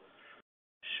also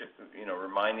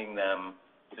reminding them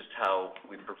just how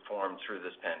we performed through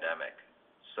this pandemic.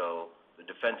 So the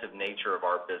defensive nature of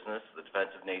our business, the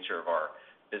defensive nature of our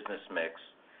business mix,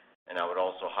 and I would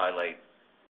also highlight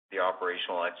the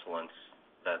operational excellence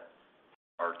that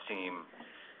our team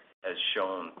has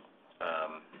shown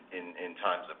in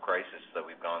times of crisis that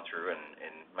we've gone through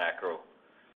and macro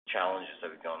challenges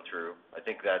that we've gone through. I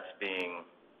think that's being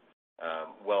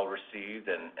well received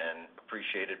and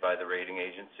appreciated by the rating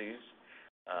agencies.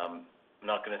 I'm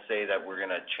not going to say that we're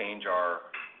going to change our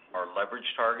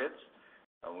leverage targets.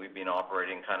 We've been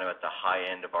operating kind of at the high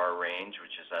end of our range,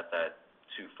 which is at that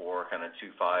 2.4, kind of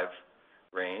 2.5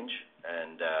 range,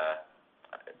 and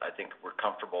I think we're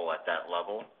comfortable at that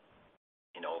level.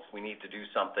 If we need to do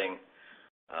something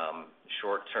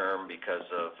short term because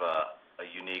of a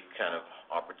unique kind of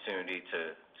opportunity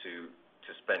to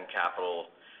spend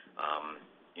capital,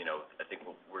 I think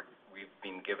we've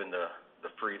been given the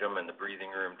freedom and the breathing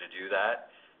room to do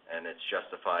that, and it's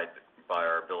justified by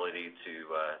our ability to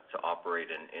operate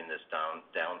in this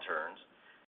downturns.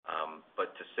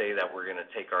 But to say that we're going to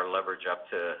take our leverage up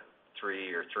to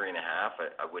 3 or 3.5,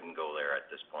 I wouldn't go there at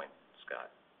this point,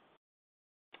 Scott.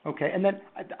 Okay, and then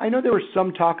I know there was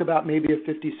some talk about maybe a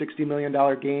 $50-60 million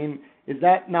gain. Is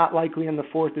that not likely in the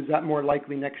fourth? Is that more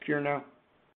likely next year now?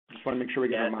 Just want to make sure we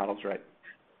get our models right.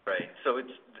 Right. So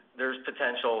there's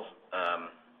potential.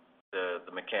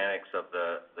 The mechanics of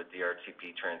the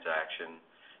DRTP transaction,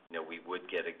 we would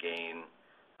get a gain.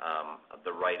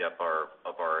 The write-up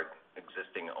of our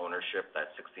existing ownership,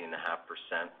 that 16.5%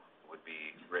 would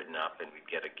be written up, and we'd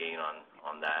get a gain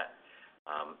on that.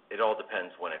 It all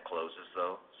depends when it closes,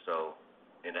 though. So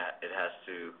it has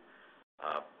to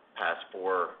pass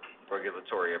 4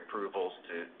 regulatory approvals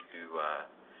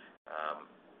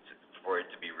for it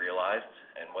to be realized,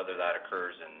 and whether that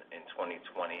occurs in 2020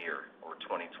 or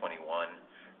 2021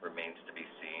 remains to be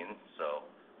seen. So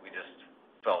we just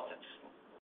felt it's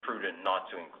prudent not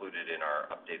to include it in our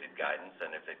updated guidance,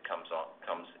 and if it comes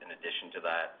in addition to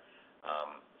that,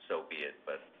 so be it.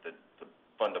 But the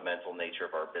fundamental nature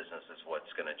of our business is what's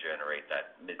going to generate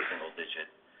that mid-single digit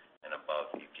and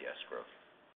above EPS growth.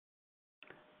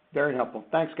 Very helpful.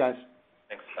 Thanks, guys.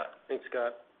 Thanks, Scott. Thanks,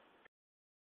 Scott.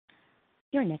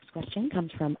 Your next question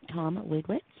comes from Tom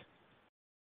Wadewitz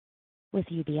with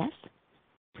UBS.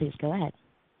 Please go ahead.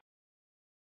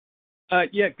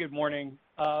 Yeah, good morning.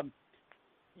 I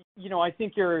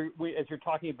think as you're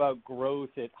talking about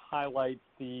growth, it highlights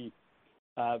the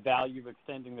value of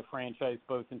extending the franchise,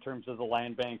 both in terms of the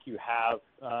land bank you have,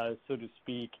 so to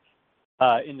speak,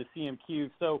 in the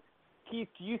CMQ. So, Keith,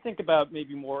 do you think about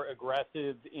maybe more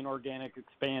aggressive inorganic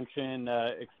expansion,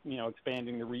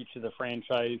 expanding the reach of the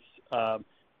franchise, on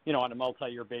a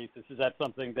multi-year basis? Is that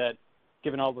something that,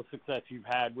 given all the success you've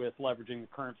had with leveraging the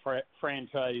current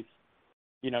franchise,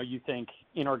 you think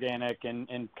inorganic and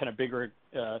kind of bigger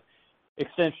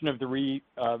extension of the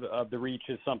reach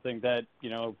is something that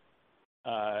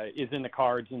is in the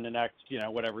cards in the next 3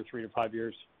 to 5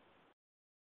 years?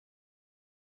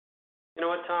 You know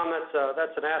what, Tom?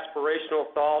 That's an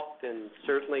aspirational thought, and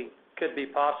certainly could be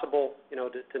possible.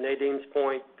 To Nadine's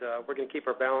point, we're going to keep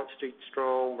our balance sheet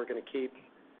strong. We're going to keep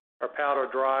our powder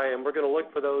dry, and we're going to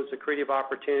look for those accretive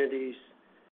opportunities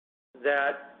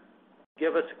that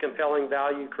give us a compelling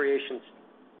value creation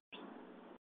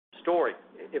story.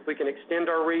 If we can extend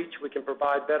our reach, we can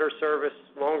provide better service,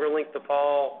 longer length of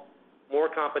haul, more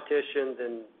competition,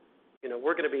 then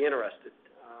we're going to be interested.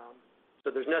 So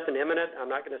there's nothing imminent. I'm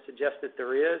not going to suggest that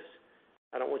there is.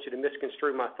 I don't want you to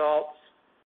misconstrue my thoughts.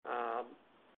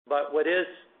 But what is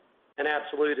an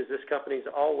absolute is this company is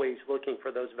always looking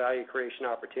for those value creation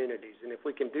opportunities. And if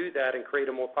we can do that and create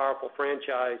a more powerful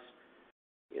franchise,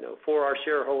 for our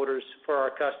shareholders, for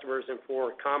our customers, and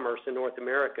for commerce in North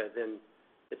America, then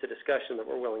it's a discussion that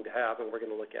we're willing to have and we're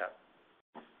going to look at.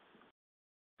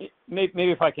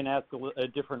 Maybe if I can ask a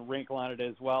different wrinkle on it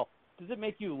as well, does it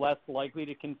make you less likely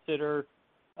to consider,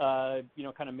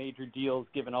 kind of major deals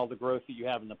given all the growth that you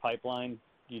have in the pipeline?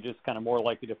 Are you just kind of more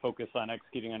likely to focus on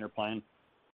executing on your plan?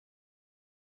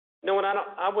 No, and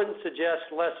I wouldn't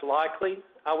suggest less likely.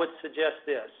 I would suggest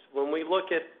this. When we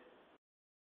look at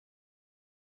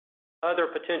other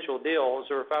potential deals,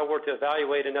 or if I were to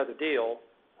evaluate another deal,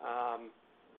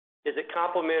 is it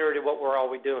complementary to what we're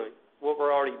already doing?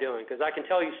 Because I can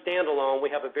tell you, standalone, we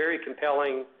have a very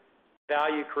compelling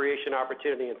value creation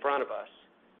opportunity in front of us.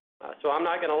 So I'm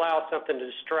not going to allow something to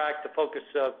distract the focus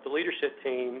of the leadership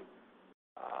team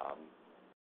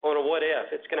on a what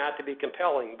if. It's going to have to be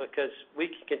compelling because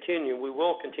we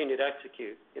will continue to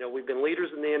execute. We've been leaders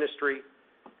in the industry.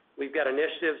 We've got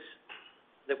initiatives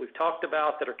that we've talked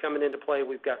about that are coming into play.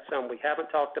 We've got some we haven't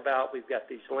talked about. We've got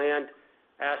these land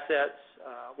assets.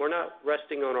 We're not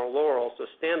resting on our laurels. So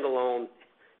standalone,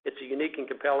 it's a unique and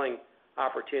compelling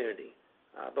opportunity.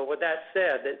 But with that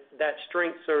said, that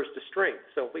strength serves to strength.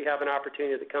 So if we have an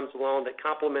opportunity that comes along that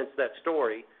complements that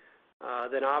story,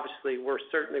 then obviously we're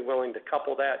certainly willing to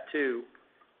couple that to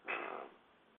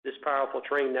this powerful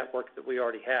train network that we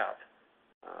already have.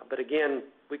 But again,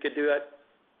 we could do it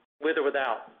with or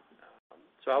without.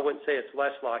 So I wouldn't say it's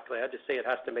less likely. I'd just say it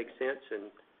has to make sense. And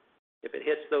if it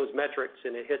hits those metrics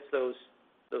and it hits those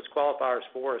qualifiers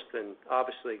for us, then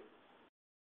obviously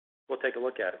we'll take a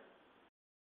look at it.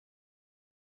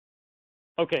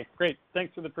 Okay, great.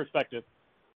 Thanks for the perspective.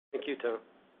 Thank you, Tom.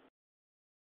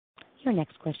 Your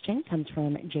next question comes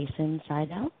from Jason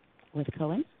Seidel with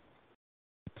Cowen.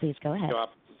 Please go ahead.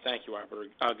 Thank you, Robert.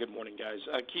 Good morning, guys.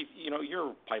 Keith,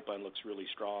 your pipeline looks really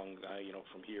strong,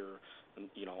 from here,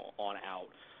 on out.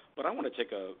 But I want to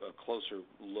take a closer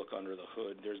look under the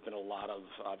hood. There's been a lot of,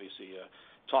 obviously,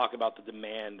 talk about the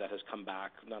demand that has come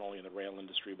back, not only in the rail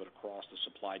industry, but across the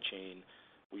supply chain.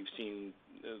 We've seen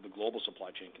the global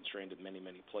supply chain constrained in many,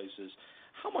 many places.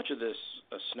 How much of this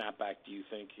snapback do you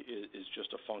think is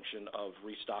just a function of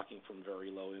restocking from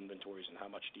very low inventories, and how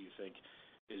much do you think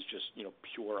is just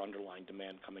pure underlying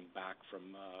demand coming back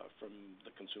from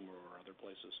the consumer or other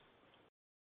places?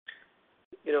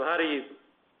 How do you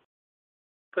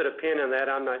put a pin on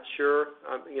that? I'm not sure.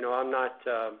 I'm not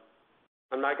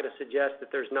going to suggest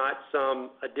that there's not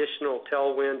some additional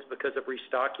tailwinds because of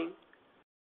restocking.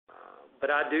 But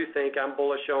I do think I'm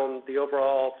bullish on the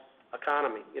overall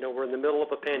economy. We're in the middle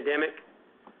of a pandemic.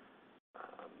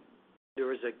 There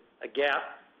was a gap.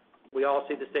 We all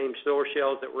see the same store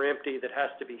shelves that were empty that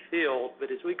has to be filled. But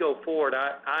as we go forward,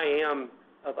 I am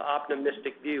of an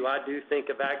optimistic view. I do think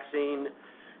a vaccine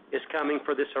is coming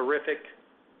for this horrific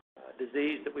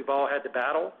disease that we've all had to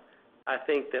battle. I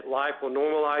think that life will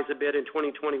normalize a bit in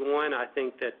 2021. I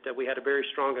think that we had a very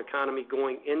strong economy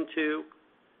going into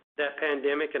that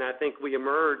pandemic, and I think we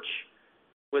emerge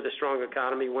with a strong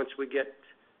economy once we get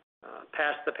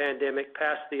past the pandemic,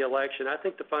 past the election. I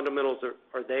think the fundamentals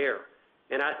are there.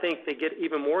 And I think they get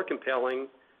even more compelling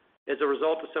as a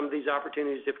result of some of these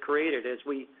opportunities they've created as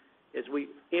we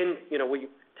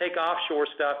take offshore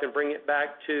stuff and bring it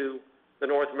back to the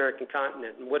North American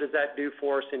continent. And what does that do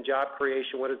for us in job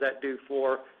creation? What does that do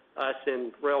for us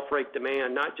in rail freight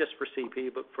demand, not just for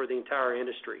CP, but for the entire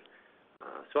industry?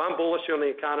 So I'm bullish on the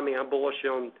economy. I'm bullish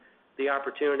on the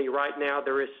opportunity. Right now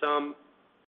there is some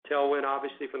tailwind,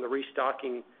 obviously, from the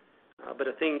restocking. But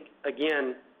I think,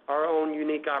 again, our own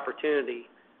unique opportunity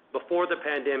before the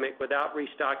pandemic, without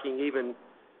restocking even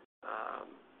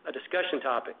a discussion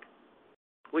topic,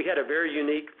 we had a very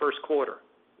unique first quarter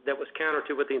that was counter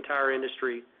to what the entire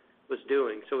industry was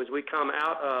doing. So as we come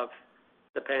out of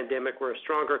the pandemic, we're a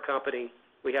stronger company.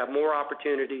 We have more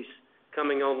opportunities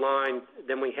coming online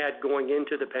than we had going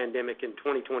into the pandemic in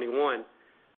 2021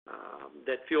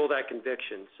 that fuel that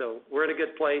conviction. So we're in a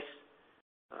good place.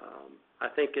 I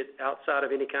think outside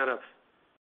of any kind of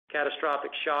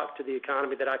catastrophic shock to the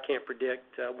economy that I can't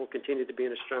predict, we'll continue to be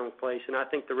in a strong place. And I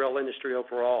think the rail industry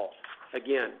overall,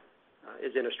 again,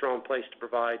 is in a strong place to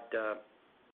provide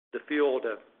the fuel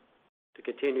to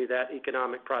continue that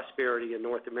economic prosperity in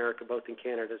North America, both in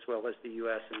Canada as well as the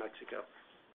U.S. and Mexico.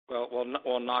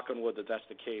 Well, knock on wood that that's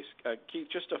the case. Keith,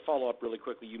 just to follow up really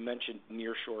quickly, you mentioned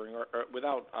nearshoring, or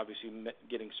without obviously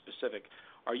getting specific,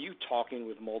 are you talking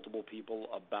with multiple people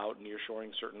about nearshoring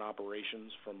certain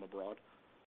operations from abroad?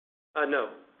 No.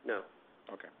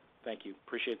 Okay. Thank you.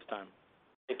 Appreciate the time.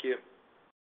 Thank you.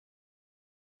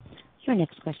 Your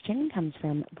next question comes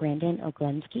from Brandon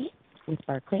Oglenski with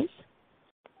Barclays.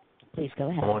 Please go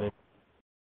ahead.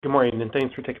 Good morning, and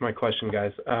thanks for taking my question,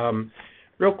 guys.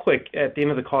 Real quick, at the end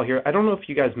of the call here, I don't know if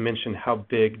you guys mentioned how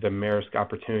big the Maersk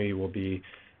opportunity will be.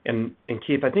 And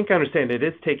Keith, I think I understand it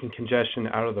is taking congestion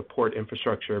out of the port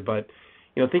infrastructure, but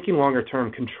thinking longer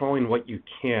term, controlling what you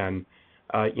can.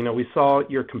 We saw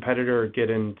your competitor get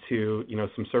into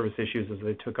some service issues as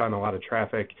they took on a lot of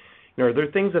traffic. Are there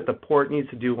things that the port needs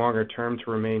to do longer term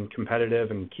to remain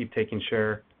competitive and keep taking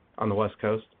share on the West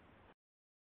Coast?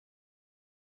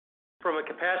 From a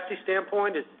capacity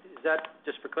standpoint, is that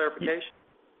just for clarification?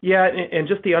 Yeah, and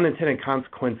just the unintended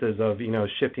consequences of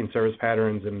shifting service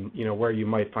patterns and where you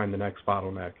might find the next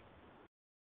bottleneck.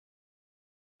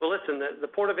 Well, listen, the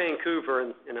Port of Vancouver,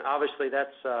 and obviously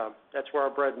that's where our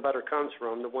bread and butter comes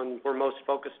from, the one we're most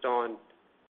focused on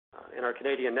in our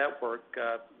Canadian network.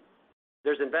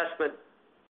 There's investment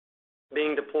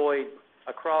being deployed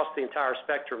across the entire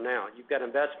spectrum now. You've got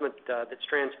investment that's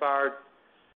transpired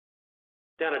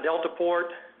down at Delta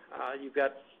Port. You've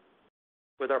got,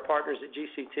 with our partners at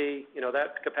GCT,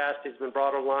 that capacity has been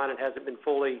brought online and hasn't been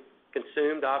fully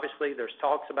consumed. Obviously, there's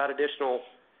talks about additional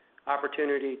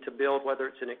opportunity to build, whether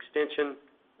it's an extension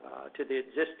to the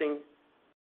existing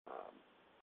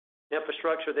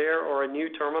infrastructure there or a new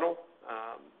terminal.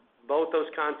 Both those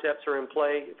concepts are in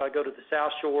play. If I go to the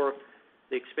South Shore,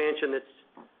 the expansion that's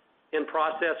in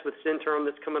process with Centerm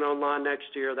that's coming online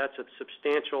next year, that's a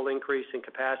substantial increase in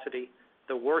capacity.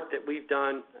 The work that we've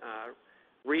done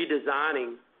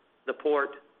redesigning the port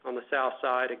on the south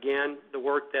side, again, the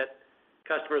work that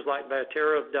customers like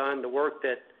Viterra have done, the work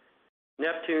that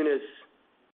Neptune is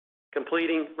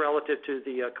completing relative to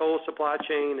the coal supply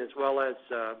chain, as well as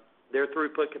their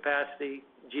throughput capacity,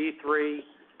 G3.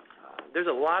 There's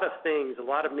a lot of things, a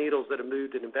lot of needles that have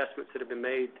moved and investments that have been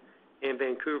made in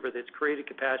Vancouver that's created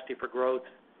capacity for growth,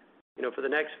 for the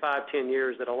next 5-10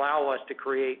 years that allow us to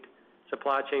create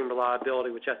supply chain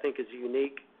reliability, which I think is a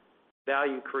unique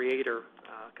value creator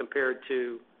compared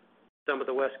to some of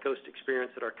the West Coast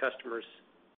experience that our customers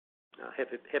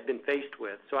have been faced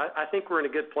with. So I think we're in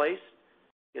a good place.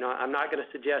 I'm not going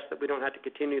to suggest that we don't have to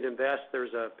continue to invest.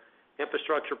 There's a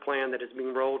infrastructure plan that is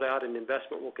being rolled out and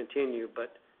investment will continue,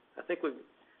 but I think we've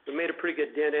made a pretty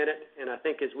good dent in it, and I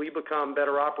think as we become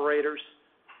better operators,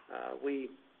 we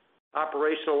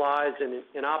operationalize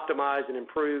and optimize and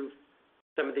improve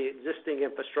some of the existing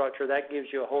infrastructure, that gives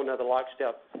you a whole nother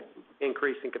lockstep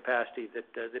increase in capacity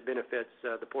that benefits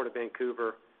the Port of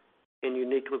Vancouver and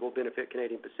uniquely will benefit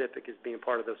Canadian Pacific as being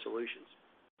part of those solutions.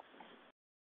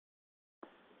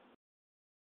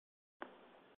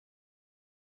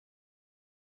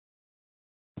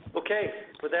 Okay,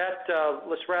 with that,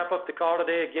 let's wrap up the call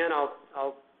today. Again,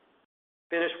 I'll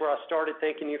finish where I started,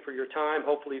 thanking you for your time.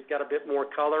 Hopefully you've got a bit more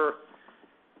color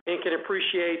and can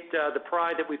appreciate the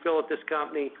pride that we feel at this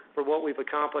company for what we've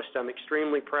accomplished. I'm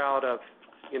extremely proud of,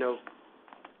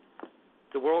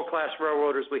 the world-class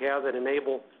railroaders we have that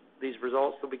enable these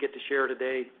results that we get to share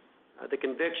today. The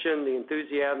conviction, the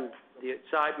enthusiasm, the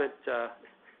excitement,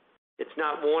 it's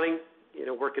not wanting.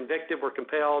 We're convicted, we're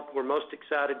compelled, we're most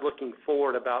excited looking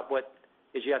forward about what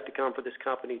is yet to come for this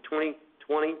company.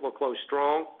 2020 will close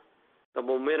strong. The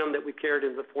momentum that we carried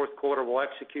into the fourth quarter will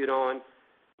execute on,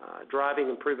 driving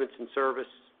improvements in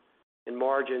service, in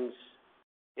margins,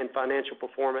 in financial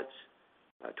performance.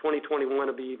 2021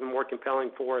 will be even more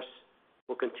compelling for us.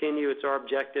 We'll continue. It's our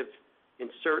objective and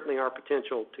certainly our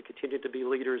potential to continue to be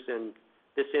leaders in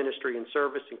this industry in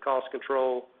service and cost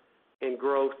control, in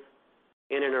growth,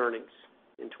 and in earnings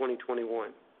in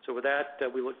 2021. So with that,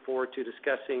 we look forward to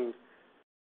discussing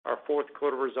our fourth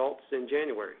quarter results in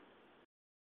January.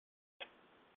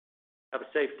 Have a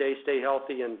safe day, stay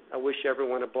healthy, and I wish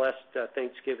everyone a blessed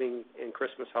Thanksgiving and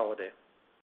Christmas holiday.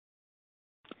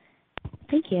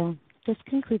 Thank you. This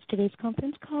concludes today's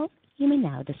conference call. You may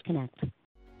now disconnect.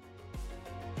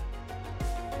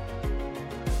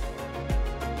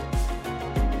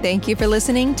 Thank you for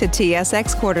listening to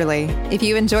TSX Quarterly. If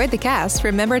you enjoyed the cast,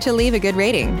 remember to leave a good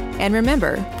rating. And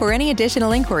remember, for any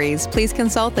additional inquiries, please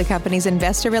consult the company's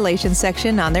investor relations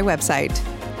section on their website.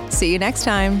 See you next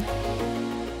time.